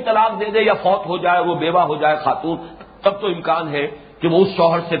بھی کہیں طلاق دے دے یا فوت ہو جائے، وہ بیوہ ہو جائے خاتون، تب تو امکان ہے کہ وہ اس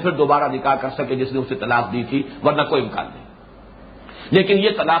شوہر سے پھر دوبارہ نکاح کر سکے جس نے اسے طلاق دی تھی، ورنہ کوئی امکان نہیں. لیکن یہ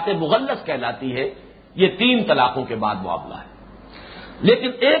طلاق مغلظ کہلاتی ہے، یہ 3 طلاقوں کے بعد معاملہ ہے.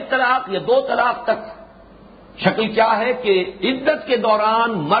 لیکن 1 طلاق یا 2 طلاق تک شکل کیا ہے کہ عدت کے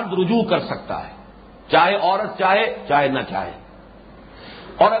دوران مرد رجوع کر سکتا ہے، چاہے عورت چاہے نہ چاہے.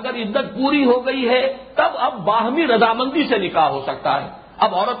 اور اگر عدت پوری ہو گئی ہے تب اب باہمی رضامندی سے نکاح ہو سکتا ہے.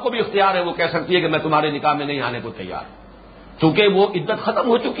 اب عورت کو بھی اختیار ہے، وہ کہہ سکتی ہے کہ میں تمہارے نکاح میں نہیں آنے کو تیار ہوں، چونکہ وہ عدت ختم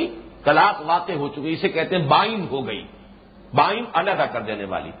ہو چکی، طلاق واقع ہو چکی. اسے کہتے ہیں بائن ہو گئی، بائن علیحدہ کر دینے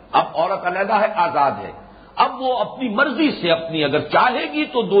والی. اب عورت علیحدہ ہے، آزاد ہے. اب وہ اپنی مرضی سے اپنی اگر چاہے گی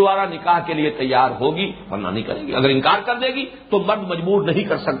تو دوبارہ نکاح کے لیے تیار ہوگی، ورنہ نہیں کرے گی. اگر انکار کر دے گی تو مرد مجبور نہیں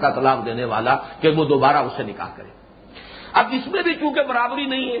کر سکتا طلاق دینے والا کہ وہ دوبارہ اس سے نکاح کرے. اب اس میں بھی چونکہ برابری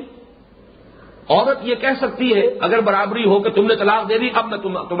نہیں ہے، عورت یہ کہہ سکتی ہے اگر برابری ہو کہ تم نے طلاق دے دی، اب میں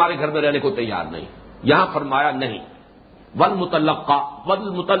تمہارے گھر میں رہنے کو تیار نہیں. یہاں فرمایا نہیں،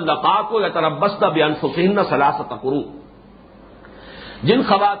 والمطلقات یتربصن بانفسہن 3 قروء. جن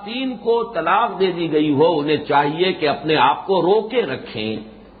خواتین کو طلاق دے دی گئی ہو انہیں چاہیے کہ اپنے آپ کو روکے رکھیں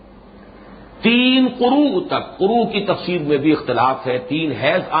 3 قروء تک. قروء کی تفسیر میں بھی اختلاف ہے، 3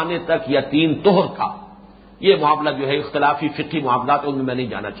 حیض آنے تک یا 3 طہر کا. یہ معاملہ جو ہے اختلافی فقہی معاملات ان میں میں نہیں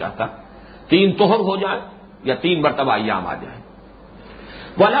جانا چاہتا. 3 طہر ہو جائے یا 3 مرتبہ ایام آ جائیں.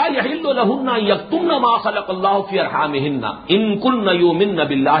 وَلَا يَحِلُّ لَهُنَّ أَن يَكْتُمْنَ مَا خَلَقَ اللَّهُ فِي أَرْحَامِهِنَّ إِن كُنَّ يُؤْمِنَّ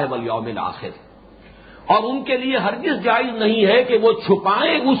بِاللَّهِ وَالْيَوْمِ الْآخِرِ. اور ان کے لیے ہرگز جائز نہیں ہے کہ وہ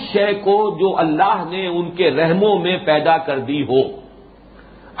چھپائیں اس شے کو جو اللہ نے ان کے رحموں میں پیدا کر دی ہو.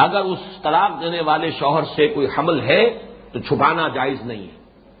 اگر اس طلاق دینے والے شوہر سے کوئی حمل ہے تو چھپانا جائز نہیں ہے،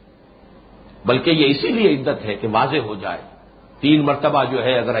 بلکہ یہ اسی لیے عدت ہے کہ واضح ہو جائے. 3 مرتبہ جو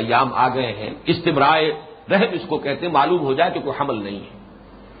ہے اگر ایام آ گئے ہیں، استبراء رحم اس کو کہتے ہیں، معلوم ہو جائے کہ کوئی حمل نہیں ہے.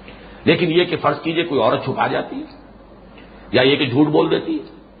 لیکن یہ کہ فرض کیجئے کوئی عورت چھپا جاتی ہے یا یہ کہ جھوٹ بول دیتی ہے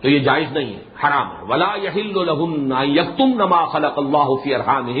تو یہ جائز نہیں ہے، حرام ہے. وَلَا يَحِلُّ لَهُنَّ أَن يَكْتُمْنَ مَا خَلَقَ اللَّهُ فِي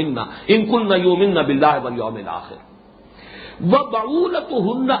أَرْحَامِهِنَّ إِن كُنَّ يُؤْمِنَّ بِاللَّهِ وَالْيَوْمِ الْآخِرِ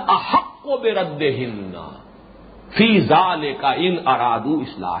وَبُعُولَتُهُنَّ أَحَقُّ بِرَدِّهِنَّ فِي ذَلِكَ إِنْ أَرَادُوا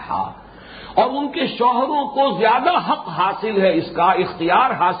إِصْلَاحًا. اور ان کے شوہروں کو زیادہ حق حاصل ہے، اس کا اختیار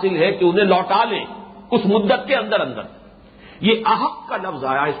حاصل ہے کہ انہیں لوٹا لیں اس مدت کے اندر اندر. یہ احق کا لفظ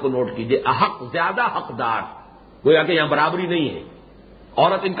آیا، اس کو نوٹ کیجئے، احق زیادہ حقدار. گویا کہ یہاں برابری نہیں ہے.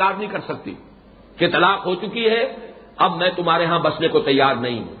 عورت انکار نہیں کر سکتی کہ طلاق ہو چکی ہے، اب میں تمہارے ہاں بسنے کو تیار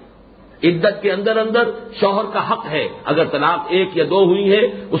نہیں ہوں. عدت کے اندر اندر شوہر کا حق ہے، اگر طلاق 1 یا 2 ہوئی ہے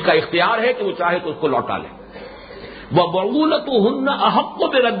اس کا اختیار ہے کہ وہ چاہے تو اس کو لوٹا لے. وَبُعُولَتُهُنَّ أَحَقُّ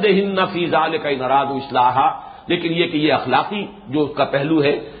بِرَدِّهِنَّ فِي ذَلِكَ إِنْ أَرَادُوا إِصْلَاحًا. لیکن یہ کہ یہ اخلاقی جو اس کا پہلو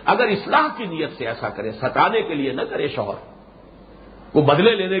ہے، اگر اصلاح کی نیت سے ایسا کرے، ستانے کے لیے نہ کرے شوہر وہ،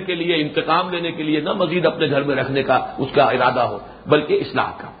 بدلے لینے کے لیے، انتقام لینے کے لیے نہ مزید اپنے گھر میں رکھنے کا اس کا ارادہ ہو، بلکہ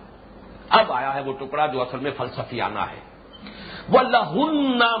اصلاح کا۔ اب آیا ہے وہ ٹکڑا جو اصل میں فلسفیانہ ہے،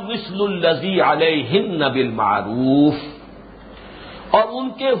 وَلَهُنَّ مِثْلُ الَّذِي عَلَيْهِنَّ بِالْمَعْرُوفِ، اور ان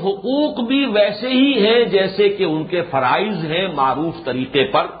کے حقوق بھی ویسے ہی ہیں جیسے کہ ان کے فرائض ہیں معروف طریقے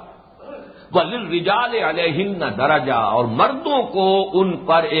پر، وَلِلرِّجَالِ عَلَيْهِنَّ دَرَجَةٌ، اور مردوں کو ان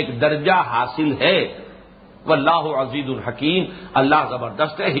پر ایک درجہ حاصل ہے، واللہ عزیز الحکیم، اللہ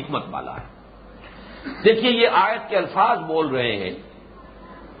زبردست ہے، حکمت والا ہے۔ دیکھیے یہ آیت کے الفاظ بول رہے ہیں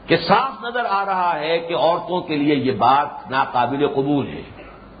کہ صاف نظر آ رہا ہے کہ عورتوں کے لیے یہ بات ناقابل قبول ہے،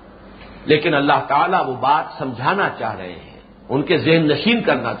 لیکن اللہ تعالیٰ وہ بات سمجھانا چاہ رہے ہیں، ان کے ذہن نشین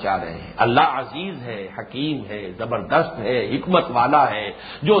کرنا چاہ رہے ہیں۔ اللہ عزیز ہے، حکیم ہے، زبردست ہے، حکمت والا ہے،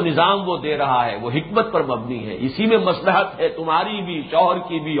 جو نظام وہ دے رہا ہے وہ حکمت پر مبنی ہے، اسی میں مصلحت ہے تمہاری بھی، شوہر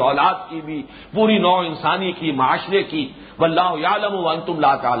کی بھی، اولاد کی بھی، پوری نوع انسانی کی، معاشرے کی۔ واللہ یعلم وانتم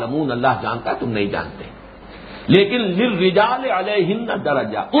لا تعلمون، اللہ جانتا ہے تم نہیں جانتے۔ لیکن للرجال علیہن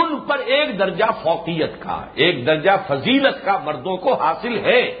درجہ، ان پر ایک درجہ فوقیت کا، ایک درجہ فضیلت کا مردوں کو حاصل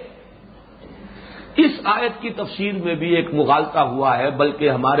ہے۔ اس آیت کی تفسیر میں بھی ایک مغالطہ ہوا ہے، بلکہ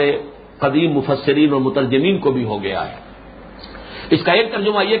ہمارے قدیم مفسرین اور مترجمین کو بھی ہو گیا ہے۔ اس کا ایک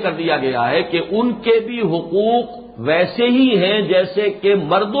ترجمہ یہ کر دیا گیا ہے کہ ان کے بھی حقوق ویسے ہی ہیں جیسے کہ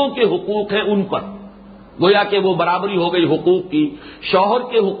مردوں کے حقوق ہیں ان پر، گویا کہ وہ برابری ہو گئی حقوق کی، شوہر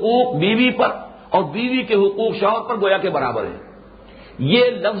کے حقوق بیوی پر اور بیوی کے حقوق شوہر پر گویا کے برابر ہیں۔ یہ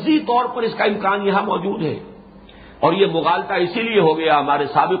لفظی طور پر اس کا امکان یہاں موجود ہے، اور یہ مغالطہ اسی لیے ہو گیا ہمارے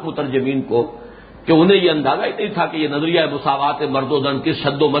سابق مترجمین کو کہ انہیں یہ اندازہ ہی نہیں تھا کہ یہ نظریہ مساوات مرد و زن کی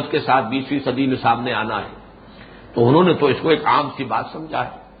شد و مد کے ساتھ 20ویں صدی میں سامنے آنا ہے، تو انہوں نے تو اس کو ایک عام سی بات سمجھا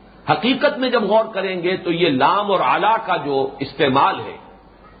ہے۔ حقیقت میں جب غور کریں گے تو یہ لام اور اعلیٰ کا جو استعمال ہے،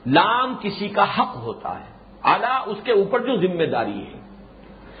 لام کسی کا حق ہوتا ہے، اعلیٰ اس کے اوپر جو ذمہ داری ہے،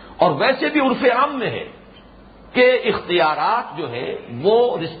 اور ویسے بھی عرف عام میں ہے کہ اختیارات جو ہے وہ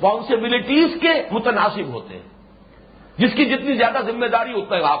رسپانسبلٹیز کے متناسب ہوتے ہیں، جس کی جتنی زیادہ ذمہ داری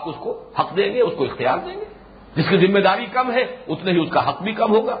اتنا ہی آپ اس کو حق دیں گے، اس کو اختیار دیں گے، جس کی ذمہ داری کم ہے اتنے ہی اس کا حق بھی کم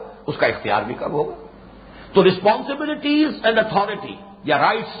ہوگا، اس کا اختیار بھی کم ہوگا۔ تو رسپانسبلٹیز اینڈ اتھارٹی یا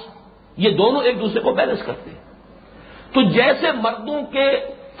رائٹس، یہ دونوں ایک دوسرے کو بیلنس کرتے ہیں۔ تو جیسے مردوں کے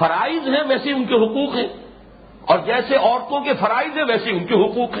فرائض ہیں ویسے ان کے حقوق ہیں، اور جیسے عورتوں کے فرائض ہیں ویسے ان کے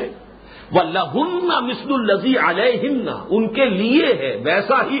حقوق ہیں۔ وَلَهُنَّ مِثْلُ الَّذِي عَلَيْهِنَّ، ان کے لیے ہے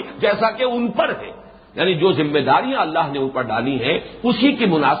ویسا ہی جیسا کہ ان پر ہے، یعنی جو ذمہ داریاں اللہ نے ان پر ڈالی ہیں اسی کی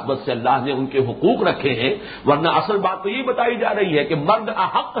مناسبت سے اللہ نے ان کے حقوق رکھے ہیں، ورنہ اصل بات تو یہ بتائی جا رہی ہے کہ مرد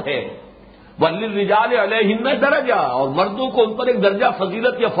احق ہے، وَلِلرِّجَالِ عَلَيْهِنَّ دَرَجَةٌ، اور مردوں کو ان پر ایک درجہ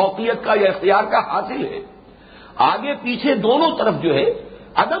فضیلت یا فوقیت کا یا اختیار کا حاصل ہے۔ آگے پیچھے دونوں طرف جو ہے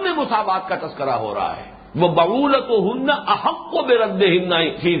عدم مساوات کا تذکرہ ہو رہا ہے، وَبَعُولَتُهُنَّ أَحَقُّ بِرَدِّهِنَّ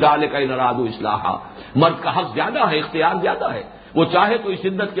فِي ذَلِكَ إِنْ أَرَادُوا إِصْلَاحًا، مرد کا حق زیادہ ہے، اختیار زیادہ ہے، وہ چاہے تو اس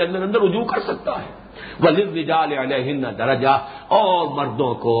عدت کے اندر رجوع کر سکتا ہے۔ وَلِلرِّجَالِ عَلَيْهِنَّ دَرَجَةٌ، اور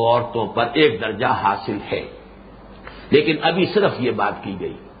مردوں کو عورتوں پر ایک درجہ حاصل ہے۔ لیکن ابھی صرف یہ بات کی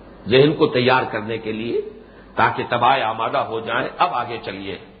گئی ذہن کو تیار کرنے کے لیے تاکہ طبع آمادہ ہو جائیں۔ اب آگے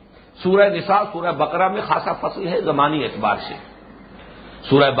چلیے، سورہ نساء سورہ بقرہ میں خاصا فصل ہے زمانی اعتبار سے۔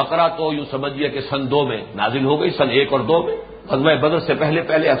 سورہ بقرہ تو یوں سمجھیے کہ سن 2 میں نازل ہو گئی، سن 1 اور 2 میں، غزوہ بدر سے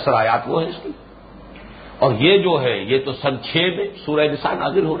پہلے اکثر آیات وہ ہیں اس کی، اور یہ جو ہے یہ تو سن 6 میں سورہ نساء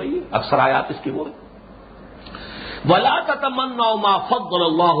نازل ہو رہی ہے، اکثر آیات اس کی وہ ہے۔ وَلَا تَتَمَنَّوْا مَا فَضَّلَ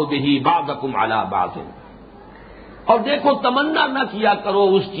اللَّهُ بِهِ بَعْضَكُمْ عَلَىٰ بَعْضٍ، اور دیکھو تمنا نہ کیا کرو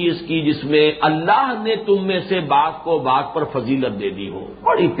اس چیز کی جس میں اللہ نے تم میں سے بعض کو بعض پر فضیلت دے دی ہو۔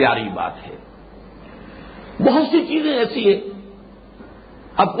 بڑی پیاری بات ہے، بہت سی چیزیں ایسی ہیں۔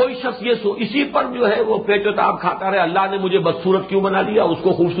 اب کوئی شخص یہ اسی پر جو ہے وہ پیٹ و تاب کھاتا رہے، اللہ نے مجھے بدصورت کیوں بنا دیا، اس کو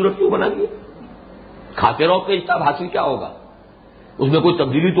خوبصورت کیوں بنا دیا؟ کھاتے رہو پیٹ و تاب، حاصل کیا ہوگا؟ اس میں کوئی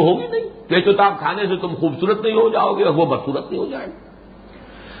تبدیلی تو ہوگی نہیں۔ پیٹ و تاب کھانے سے تم خوبصورت نہیں ہو جاؤ گے اور وہ بدصورت نہیں ہو جائے گا۔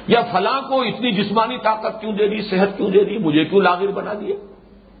 یا فلاں کو اتنی جسمانی طاقت کیوں دے دی، صحت کیوں دے دی، مجھے کیوں لاغر بنا دیا؟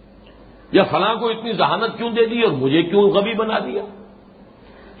 یا فلاں کو اتنی ذہانت کیوں دے دی اور مجھے کیوں غبی بنا دیا؟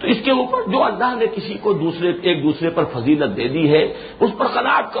 تو اس کے اوپر جو اللہ نے کسی کو ایک دوسرے پر فضیلت دے دی ہے اس پر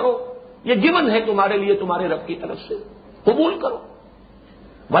قناعت کرو، یہ گیون ہے تمہارے لیے تمہارے رب کی طرف سے، قبول کرو۔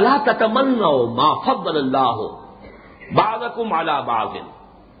 وَلَا تَتَمَنَّوْا مَا فَضَّلَ اللَّهُ بَعْضَكُمْ عَلَىٰ بَعْضٍ،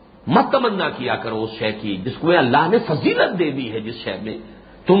 مت تمنا کیا کرو اس شے کی جس کو اللہ نے فضیلت دے دی ہے، جس شے میں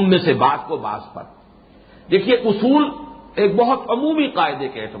تم میں سے بعض کو بعض پر۔ دیکھیے اصول ایک بہت عمومی قاعدے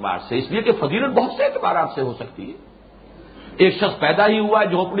کے اعتبار سے، اس لیے کہ فضیلت بہت سے اعتبارات سے ہو سکتی ہے۔ ایک شخص پیدا ہی ہوا ہے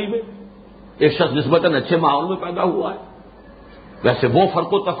جھونپڑی میں، ایک شخص نسبتاً اچھے ماحول میں پیدا ہوا ہے، ویسے وہ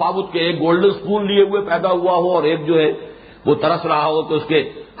فرق و تفاوت کے ایک گولڈن اسپون لیے ہوئے پیدا ہوا ہو اور ایک جو ہے وہ ترس رہا ہو کہ اس کے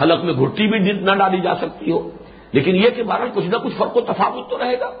حلق میں گھٹی بھی نہ ڈالی جا سکتی ہو، لیکن یہ کہ بہرحال کچھ نہ کچھ فرق و تفاوت تو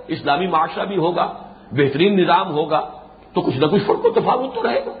رہے گا، اسلامی معاشرہ بھی ہوگا، بہترین نظام ہوگا تو کچھ نہ کچھ فرق و تفاوت تو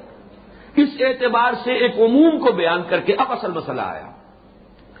رہے گا۔ اس اعتبار سے ایک عموم کو بیان کر کے اب اصل مسئلہ آیا،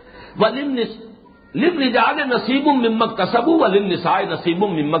 للرجال نصیب مما اکتسبوا وللنساء نصیب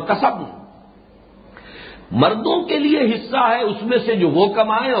مما اکتسبن، مردوں کے لیے حصہ ہے اس میں سے جو وہ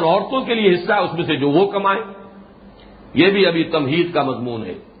کمائیں اور عورتوں کے لیے حصہ ہے اس میں سے جو وہ کمائیں۔ یہ بھی ابھی تمہید کا مضمون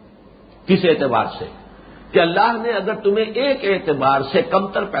ہے۔ کس اعتبار سے؟ کہ اللہ نے اگر تمہیں ایک اعتبار سے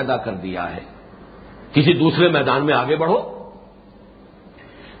کمتر پیدا کر دیا ہے، کسی دوسرے میدان میں آگے بڑھو۔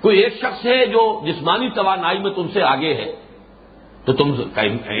 کوئی ایک شخص ہے جو جسمانی توانائی میں تم سے آگے ہے تو تم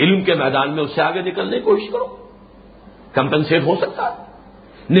علم کے میدان میں اس سے آگے نکلنے کی کوشش کرو، کمپنسیٹ ہو سکتا ہے،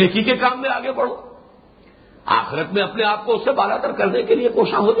 نیکی کے کام میں آگے بڑھو، آخرت میں اپنے آپ کو اس سے بالاتر کرنے کے لیے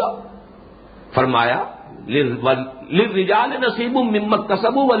کوشاں ہو جاؤ۔ فرمایا للرجال نصیب مما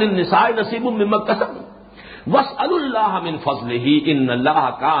اکتسبوا وللنساء نصیب مما اکتسبن واسألوا اللہ من فضلہ ان اللہ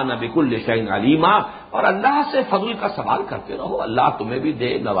کان بکل شیء علیما، اور اللہ سے فضل کا سوال کرتے رہو، اللہ تمہیں بھی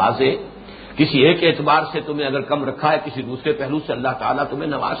دے نوازے، کسی ایک اعتبار سے تمہیں اگر کم رکھا ہے کسی دوسرے پہلو سے اللہ تعالیٰ تمہیں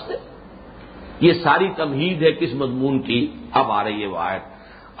نواز دے۔ یہ ساری تمہید ہے کس مضمون کی؟ اب آ رہی ہے وہ آیت،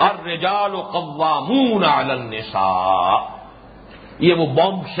 الرجال قوامون علی النساء، یہ وہ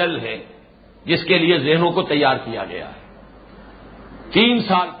بومب شل ہے جس کے لیے ذہنوں کو تیار کیا گیا ہے۔ 3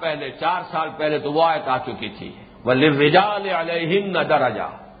 سال پہلے 4 سال پہلے تو وہ آیت آ چکی تھی، وَلِلرِّجَالِ عَلَيْهِنَّ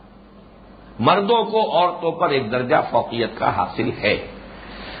دَرَجَةٌ، مردوں کو عورتوں پر ایک درجہ فوقیت کا حاصل ہے۔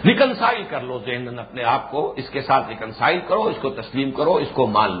 ریکنسائل کر لو ذہن اپنے آپ کو، اس کے ساتھ ریکنسائل کرو، اس کو تسلیم کرو، اس کو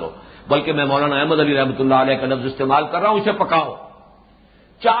مان لو، بلکہ میں مولانا احمد علی رحمۃ اللہ علیہ کا لفظ استعمال کر رہا ہوں، اسے پکاؤ۔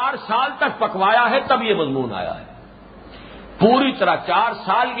 4 سال تک پکوایا ہے تب یہ مضمون آیا ہے، پوری طرح 4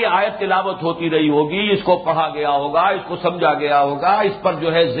 سال کی آیت تلاوت ہوتی رہی ہوگی، اس کو پڑھا گیا ہوگا، اس کو سمجھا گیا ہوگا، اس پر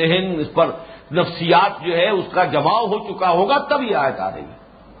جو ہے ذہن، اس پر نفسیات جو ہے اس کا جماؤ ہو چکا ہوگا، تب یہ آیت آ رہی ہے۔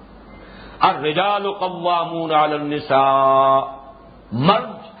 الرجال قوامون علی النساء،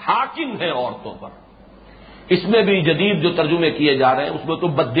 مرد حاکم ہے عورتوں پر۔ اس میں بھی جدید جو ترجمے کیے جا رہے ہیں اس میں تو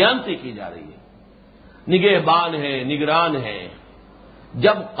بددیانتی کی جا رہی ہے، نگہبان ہے، نگران ہے۔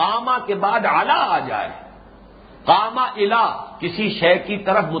 جب قامہ کے بعد علا آ جائے، قامہ الا کسی شے کی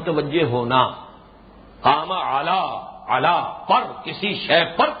طرف متوجہ ہونا، قامہ علا پر کسی شے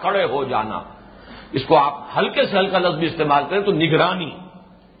پر کھڑے ہو جانا، اس کو آپ ہلکے سے ہلکا لفظ بھی استعمال کریں تو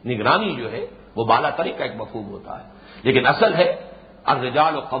نگرانی جو ہے وہ بالا تری کا ایک مفہوم ہوتا ہے، لیکن اصل ہے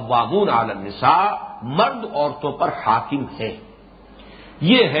الرجال قوامون علی النساء، مرد عورتوں پر حاکم ہے۔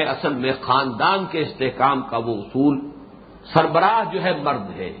 یہ ہے اصل میں خاندان کے استحکام کا وہ اصول۔ سربراہ جو ہے مرد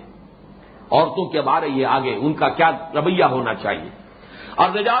ہے، عورتوں کے بارے یہ آگے ان کا کیا رویہ ہونا چاہیے۔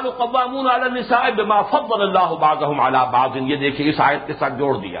 الرجال قوامون علی النساء بما فضل اللہ بعضهم علی بعض، یہ دیکھیے اس آیت کے ساتھ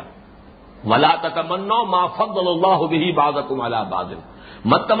جوڑ دیا، ولا تتمنوا ما فضل اللہ به بعضکم علی بعض،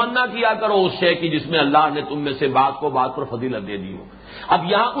 مت تمنا کیا کرو اس شے کی جس میں اللہ نے تم میں سے بعض کو بعض پر فضیلت دے دی ہو۔ اب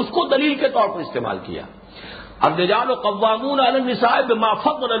یہاں اس کو دلیل کے طور پر استعمال کیا، الرجال قوامون علی النساء بما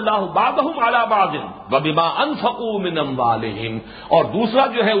فضل اللہ بعضهم علی بعض وبما انفقوا من اموالهم، اور دوسرا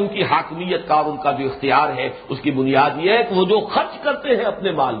جو ہے ان کی حاکمیت کا اور ان کا جو اختیار ہے اس کی بنیاد یہ ہے کہ وہ جو خرچ کرتے ہیں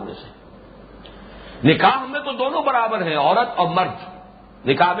اپنے مال میں سے۔ نکاح میں تو دونوں برابر ہیں، عورت اور مرد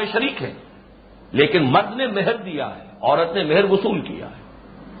نکاح میں شریک ہیں، لیکن مرد نے مہر دیا ہے، عورت نے مہر وصول کیا ہے۔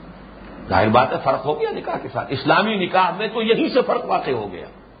 ظاہر بات ہے فرق ہو گیا نکاح کے ساتھ، اسلامی نکاح میں تو یہیں سے فرق واقع ہو گیا،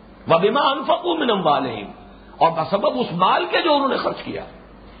 وبما انفقوا من اموالهم، اور بسبب اس مال کے جو انہوں نے خرچ کیا،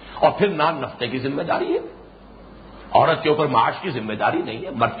 اور پھر نان نفقے کی ذمہ داری ہے، عورت کے اوپر معاش کی ذمہ داری نہیں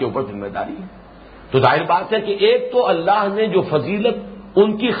ہے، مرد کے اوپر ذمہ داری ہے۔ تو ظاہر بات ہے کہ ایک تو اللہ نے جو فضیلت ان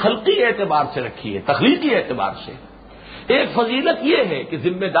کی خلقی اعتبار سے رکھی ہے، تخلیقی اعتبار سے، ایک فضیلت یہ ہے کہ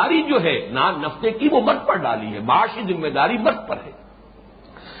ذمہ داری جو ہے نان نفقے کی وہ مرد پر ڈالی ہے، معاشی ذمہ داری مرد پر ہے۔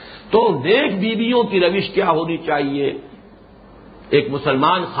 تو نیک بیویوں کی روش کیا ہونی چاہیے، ایک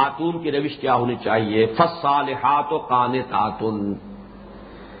مسلمان خاتون کی روش کیا ہونی چاہیے؟ فالصالحات قانتات،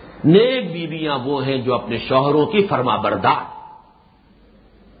 نیک بیویاں وہ ہیں جو اپنے شوہروں کی فرما بردار،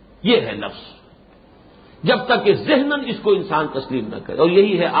 یہ ہے لفظ، جب تک کہ ذہناً اس کو انسان تسلیم نہ کرے، اور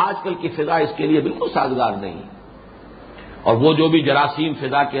یہی ہے آج کل کی فضا اس کے لیے بالکل سازگار نہیں ہے، اور وہ جو بھی جراثیم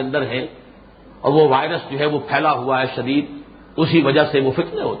فضا کے اندر ہیں اور وہ وائرس جو ہے وہ پھیلا ہوا ہے شدید، اسی وجہ سے وہ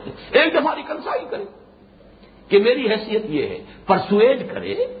فتنے ہوتے ہیں۔ ایک دفعہ ریکنسائل کرے کہ میری حیثیت یہ ہے، پرسویڈ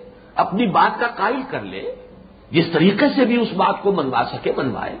کرے، اپنی بات کا قائل کر لے، جس طریقے سے بھی اس بات کو منوا سکے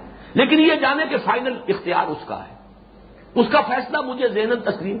منوائے، لیکن یہ جانے کہ فائنل اختیار اس کا ہے، اس کا فیصلہ مجھے ذہناً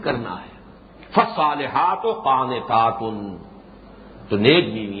تسلیم کرنا ہے، فالصالحات قانتات، تو نیک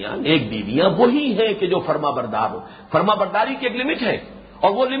بیویاں وہی ہیں کہ جو فرما بردار ہو. فرما برداری کی ایک لمٹ ہے،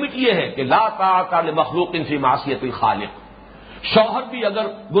 اور وہ لمٹ یہ ہے کہ لا طاعۃ لمخلوق فی معصیۃ الخالق. شوہر بھی اگر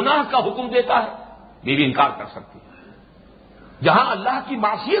گناہ کا حکم دیتا ہے بیوی انکار کر سکتی ہے. جہاں اللہ کی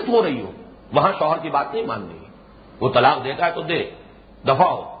معصیت ہو رہی ہو وہاں شوہر کی بات نہیں ماننی ہے. وہ طلاق دیتا ہے تو دے، دفع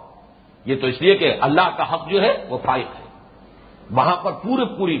ہو. یہ تو اس لیے کہ اللہ کا حق جو ہے وہ فائق ہے، وہاں پر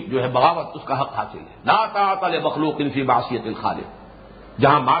پوری جو ہے بغاوت اس کا حق حاصل ہے. لا طاعۃ لمخلوق فی معصیۃ الخالق.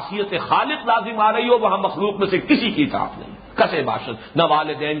 جہاں معصیت خالق لازم آ رہی ہو وہاں مخلوق میں سے کسی کی اطاعت نہیں، کسے باشد، نہ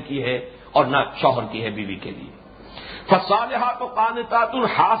والدین کی ہے اور نہ شوہر کی ہے بیوی کے لیے. فالصالحات قانتات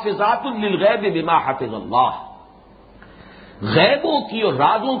حافظات للغیب بما حفظ اللہ. غیبوں کی اور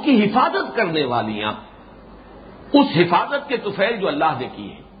رازوں کی حفاظت کرنے والیاں اس حفاظت کے طفیل جو اللہ نے کی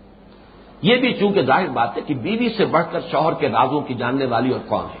ہے. یہ بھی چونکہ ظاہر بات ہے کہ بیوی سے بڑھ کر شوہر کے رازوں کی جاننے والی اور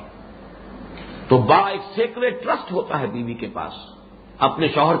کون ہے، تو ایک سیکریٹ ٹرسٹ ہوتا ہے بیوی کے پاس، اپنے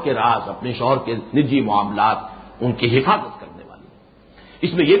شوہر کے راز، اپنے شوہر کے نجی معاملات ان کی حفاظت کرنے والی.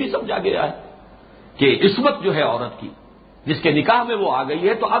 اس میں یہ بھی سمجھا گیا ہے کہ عصمت جو ہے عورت کی، جس کے نکاح میں وہ آ گئی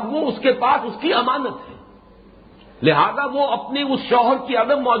ہے تو اب وہ اس کے پاس اس کی امانت ہے، لہذا وہ اپنی اس شوہر کی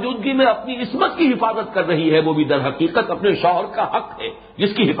عدم موجودگی میں اپنی عصمت کی حفاظت کر رہی ہے. وہ بھی در حقیقت اپنے شوہر کا حق ہے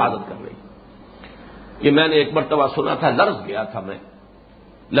جس کی حفاظت کر رہی ہے. یہ میں نے ایک مرتبہ سنا تھا، لرز گیا تھا میں.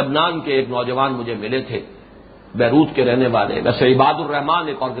 لبنان کے ایک نوجوان مجھے ملے تھے، بیروت کے رہنے والے. ویسے عباد الرحمان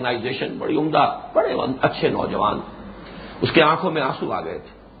ایک آرگنائزیشن، بڑی عمدہ، بڑے اچھے نوجوان. اس کے آنکھوں میں آنسو آ گئے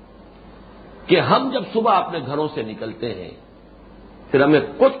تھے کہ ہم جب صبح اپنے گھروں سے نکلتے ہیں پھر ہمیں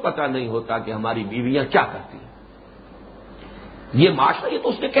کچھ پتہ نہیں ہوتا کہ ہماری بیویاں کیا کرتی ہیں. یہ معاشرہ، یہ تو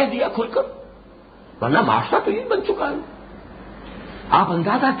اس نے کہہ دیا کھل کر، ورنہ معاشرہ تو یہ بن چکا ہے. آپ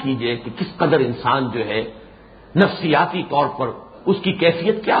اندازہ کیجئے کہ کس قدر انسان جو ہے نفسیاتی طور پر اس کی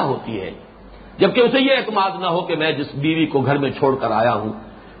کیفیت کیا ہوتی ہے، جبکہ اسے یہ اعتماد نہ ہو کہ میں جس بیوی کو گھر میں چھوڑ کر آیا ہوں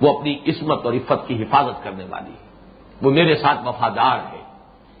وہ اپنی عصمت اور عفت کی حفاظت کرنے والی ہے، وہ میرے ساتھ وفادار ہے.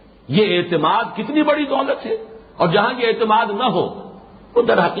 یہ اعتماد کتنی بڑی دولت ہے. اور جہاں یہ اعتماد نہ ہو وہ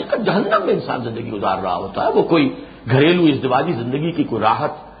در حقیقت جہنم میں انسان زندگی گزار رہا ہوتا ہے. وہ کوئی گھریلو ازدواجی زندگی کی کوئی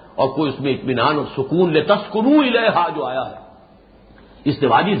راحت اور کوئی اس میں اطمینان اور سکون لتسکنوا الیہا جو آیا ہے،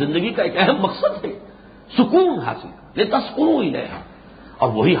 ازدواجی زندگی کا ایک اہم مقصد ہے سکون حاصل لتسکنوا الیہا، اور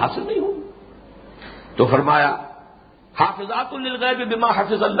وہی حاصل نہیں ہوگی. تو فرمایا حافظات للغیب بما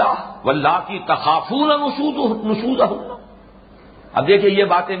حفظ اللہ واللاتی تخافون نشوزہن. اب دیکھیں یہ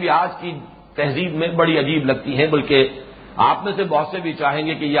باتیں بھی آج کی تہذیب میں بڑی عجیب لگتی ہیں، بلکہ آپ میں سے بہت سے بھی چاہیں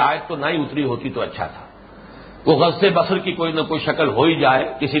گے کہ یہ آیت تو نہ ہی اتری ہوتی تو اچھا تھا. وہ غض بصر کی کوئی نہ کوئی شکل ہو ہی جائے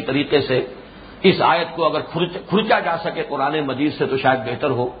کسی طریقے سے، اس آیت کو اگر کھرچا جا سکے قرآن مجید سے تو شاید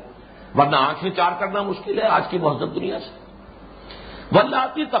بہتر ہو، ورنہ آنکھیں چار کرنا مشکل ہے آج کی مہذب دنیا سے.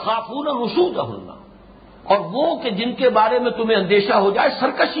 واللاتی تخافون نشوزہن، اور وہ کہ جن کے بارے میں تمہیں اندیشہ ہو جائے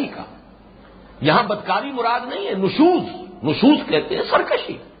سرکشی کا. یہاں بدکاری مراد نہیں ہے، نشوز کہتے ہیں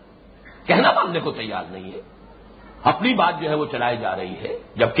سرکشی، کہنا ماننے کو تیار نہیں ہے، اپنی بات جو ہے وہ چلائی جا رہی ہے،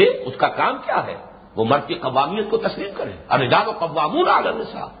 جبکہ اس کا کام کیا ہے، وہ مرد کی قوامیت کو تسلیم کرے. الرجال قوامون علی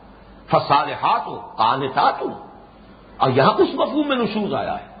النساء فالصالحات قانتات، اور یہاں اس مفہوم میں نشوز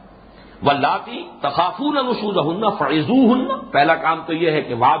آیا ہے. واللاتی تخافون نشوزہن فعظوہن، پہلا کام تو یہ ہے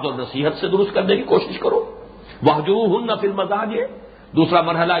کہ وعظ اور نصیحت سے درست کرنے کی کوشش کرو. واہجروہن فی المضاجع، دوسرا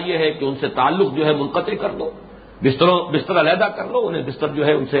مرحلہ یہ ہے کہ ان سے تعلق جو ہے منقطع کر دو، بستر علیحدہ کر لو، انہیں بستر جو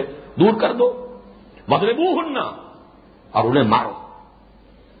ہے ان سے دور کر دو. واضربوہن، اور انہیں مارو.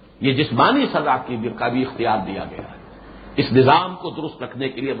 یہ جسمانی سزا کی کا بھی اختیار دیا گیا ہے اس نظام کو درست رکھنے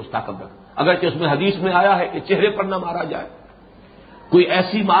کے لیے مستحکم رکھ، اگرچہ اس میں حدیث میں آیا ہے کہ چہرے پر نہ مارا جائے، کوئی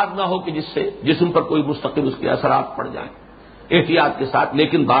ایسی مار نہ ہو کہ جس سے جسم پر کوئی مستقل اس کے اثرات پڑ جائیں، احتیاط کے ساتھ.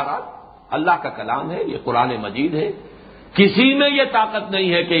 لیکن بہرحال اللہ کا کلام ہے، یہ قرآن مجید ہے، کسی میں یہ طاقت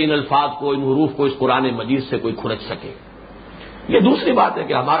نہیں ہے کہ ان الفاظ کو، ان حروف کو اس قرآن مجید سے کوئی کھرچ سکے. یہ دوسری بات ہے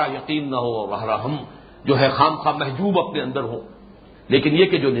کہ ہمارا یقین نہ ہو اور ہم جو ہے خام خواہ محجوب اپنے اندر ہو، لیکن یہ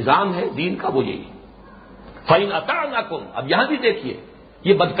کہ جو نظام ہے دین کا وہ یہی ہے. فَإِنْ أَطَعْنَكُمْ، اب یہاں بھی دیکھیے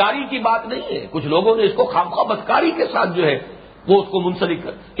یہ بدکاری کی بات نہیں ہے، کچھ لوگوں نے اس کو خام خواہ بدکاری کے ساتھ جو ہے وہ اس کو منسلک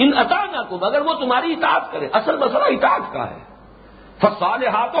کر. ان اطعناکم، اگر وہ تمہاری اطاعت کرے، اصل مسئلہ اطاعت کا ہے.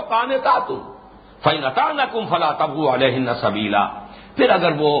 فالصالحات قانتات فإن اطعناکم فلا تبغوا علیہن سبیلا، پھر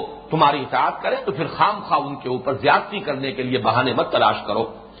اگر وہ تمہاری اطاعت کرے تو پھر خام خواہ ان کے اوپر زیادتی کرنے کے لیے بہانے مت تلاش کرو.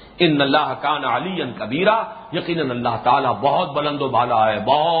 ان اللہ کان علیا کبیرا، یقیناً اللہ تعالیٰ بہت بلند و بالا ہے،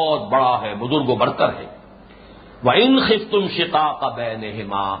 بہت بڑا ہے، بزرگ و برتر ہے. وَإِنْ خِفْتُمْ شِقَاقَ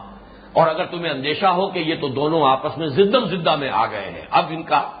بَيْنِهِمَا، اور اگر تمہیں اندیشہ ہو کہ یہ تو دونوں آپس میں زدہ میں آ گئے ہیں، اب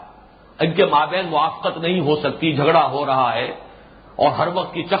ان کے مابین موافقت نہیں ہو سکتی، جھگڑا ہو رہا ہے اور ہر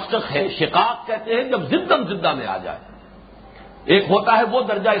وقت کی چکچک ہے. شقاق کہتے ہیں جب ضدم زدہ میں آ جائے. ایک ہوتا ہے وہ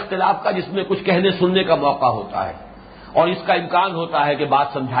درجہ اختلاف کا جس میں کچھ کہنے سننے کا موقع ہوتا ہے اور اس کا امکان ہوتا ہے کہ بات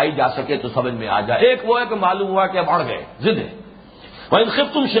سمجھائی جا سکے تو سمجھ میں آ جائے. ایک وہ ہے کہ معلوم ہوا کہ اب اڑ گئے, ضد ہے. وَإِنْ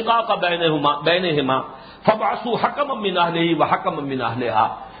خِفْتُمْ شِقَاقَ بَيْنِهِمَا فَابْعَثُوا حَكَمًا مِّنْ أَهْلِهِ وَحَكَمًا مِّنْ أَهْلِهَا,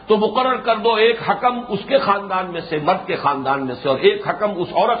 تو مقرر کر دو ایک حکم اس کے خاندان میں سے, مرد کے خاندان میں سے, اور ایک حکم اس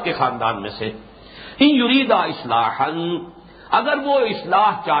عورت کے خاندان میں سے. إِن يُرِيدَا إِصْلَاحًا, اگر وہ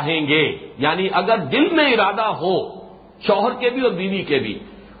اصلاح چاہیں گے, یعنی اگر دل میں ارادہ ہو شوہر کے بھی اور بیوی کے بھی,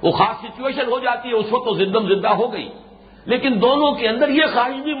 وہ خاص سچویشن ہو جاتی ہے, اس وقت تو زدم زدہ ہو گئی, لیکن دونوں کے اندر یہ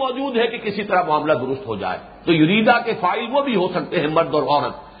خواہش بھی موجود ہے کہ کسی طرح معاملہ درست ہو جائے, تو یریدا کے فاعل وہ بھی ہو سکتے ہیں مرد اور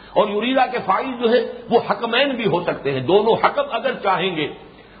عورت, اور یریدا کے فاعل جو ہے وہ حکمین بھی ہو سکتے ہیں. دونوں حکم اگر چاہیں گے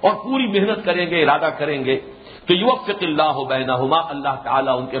اور پوری محنت کریں گے, ارادہ کریں گے, تو یوفق اللہ بینہما, اللہ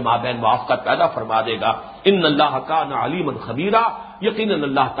تعالیٰ ان کے مابین موافقت پیدا فرما دے گا. ان اللہ کان علیما خبیرا, یقیناً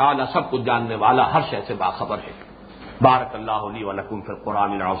اللہ تعالیٰ سب کچھ جاننے والا, ہر شے سے باخبر ہے. بارک اللہ لی ولکم فی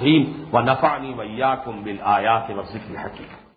القرآن العظیم ونفعنی وإیاکم بالآیات والذکر الحکیم.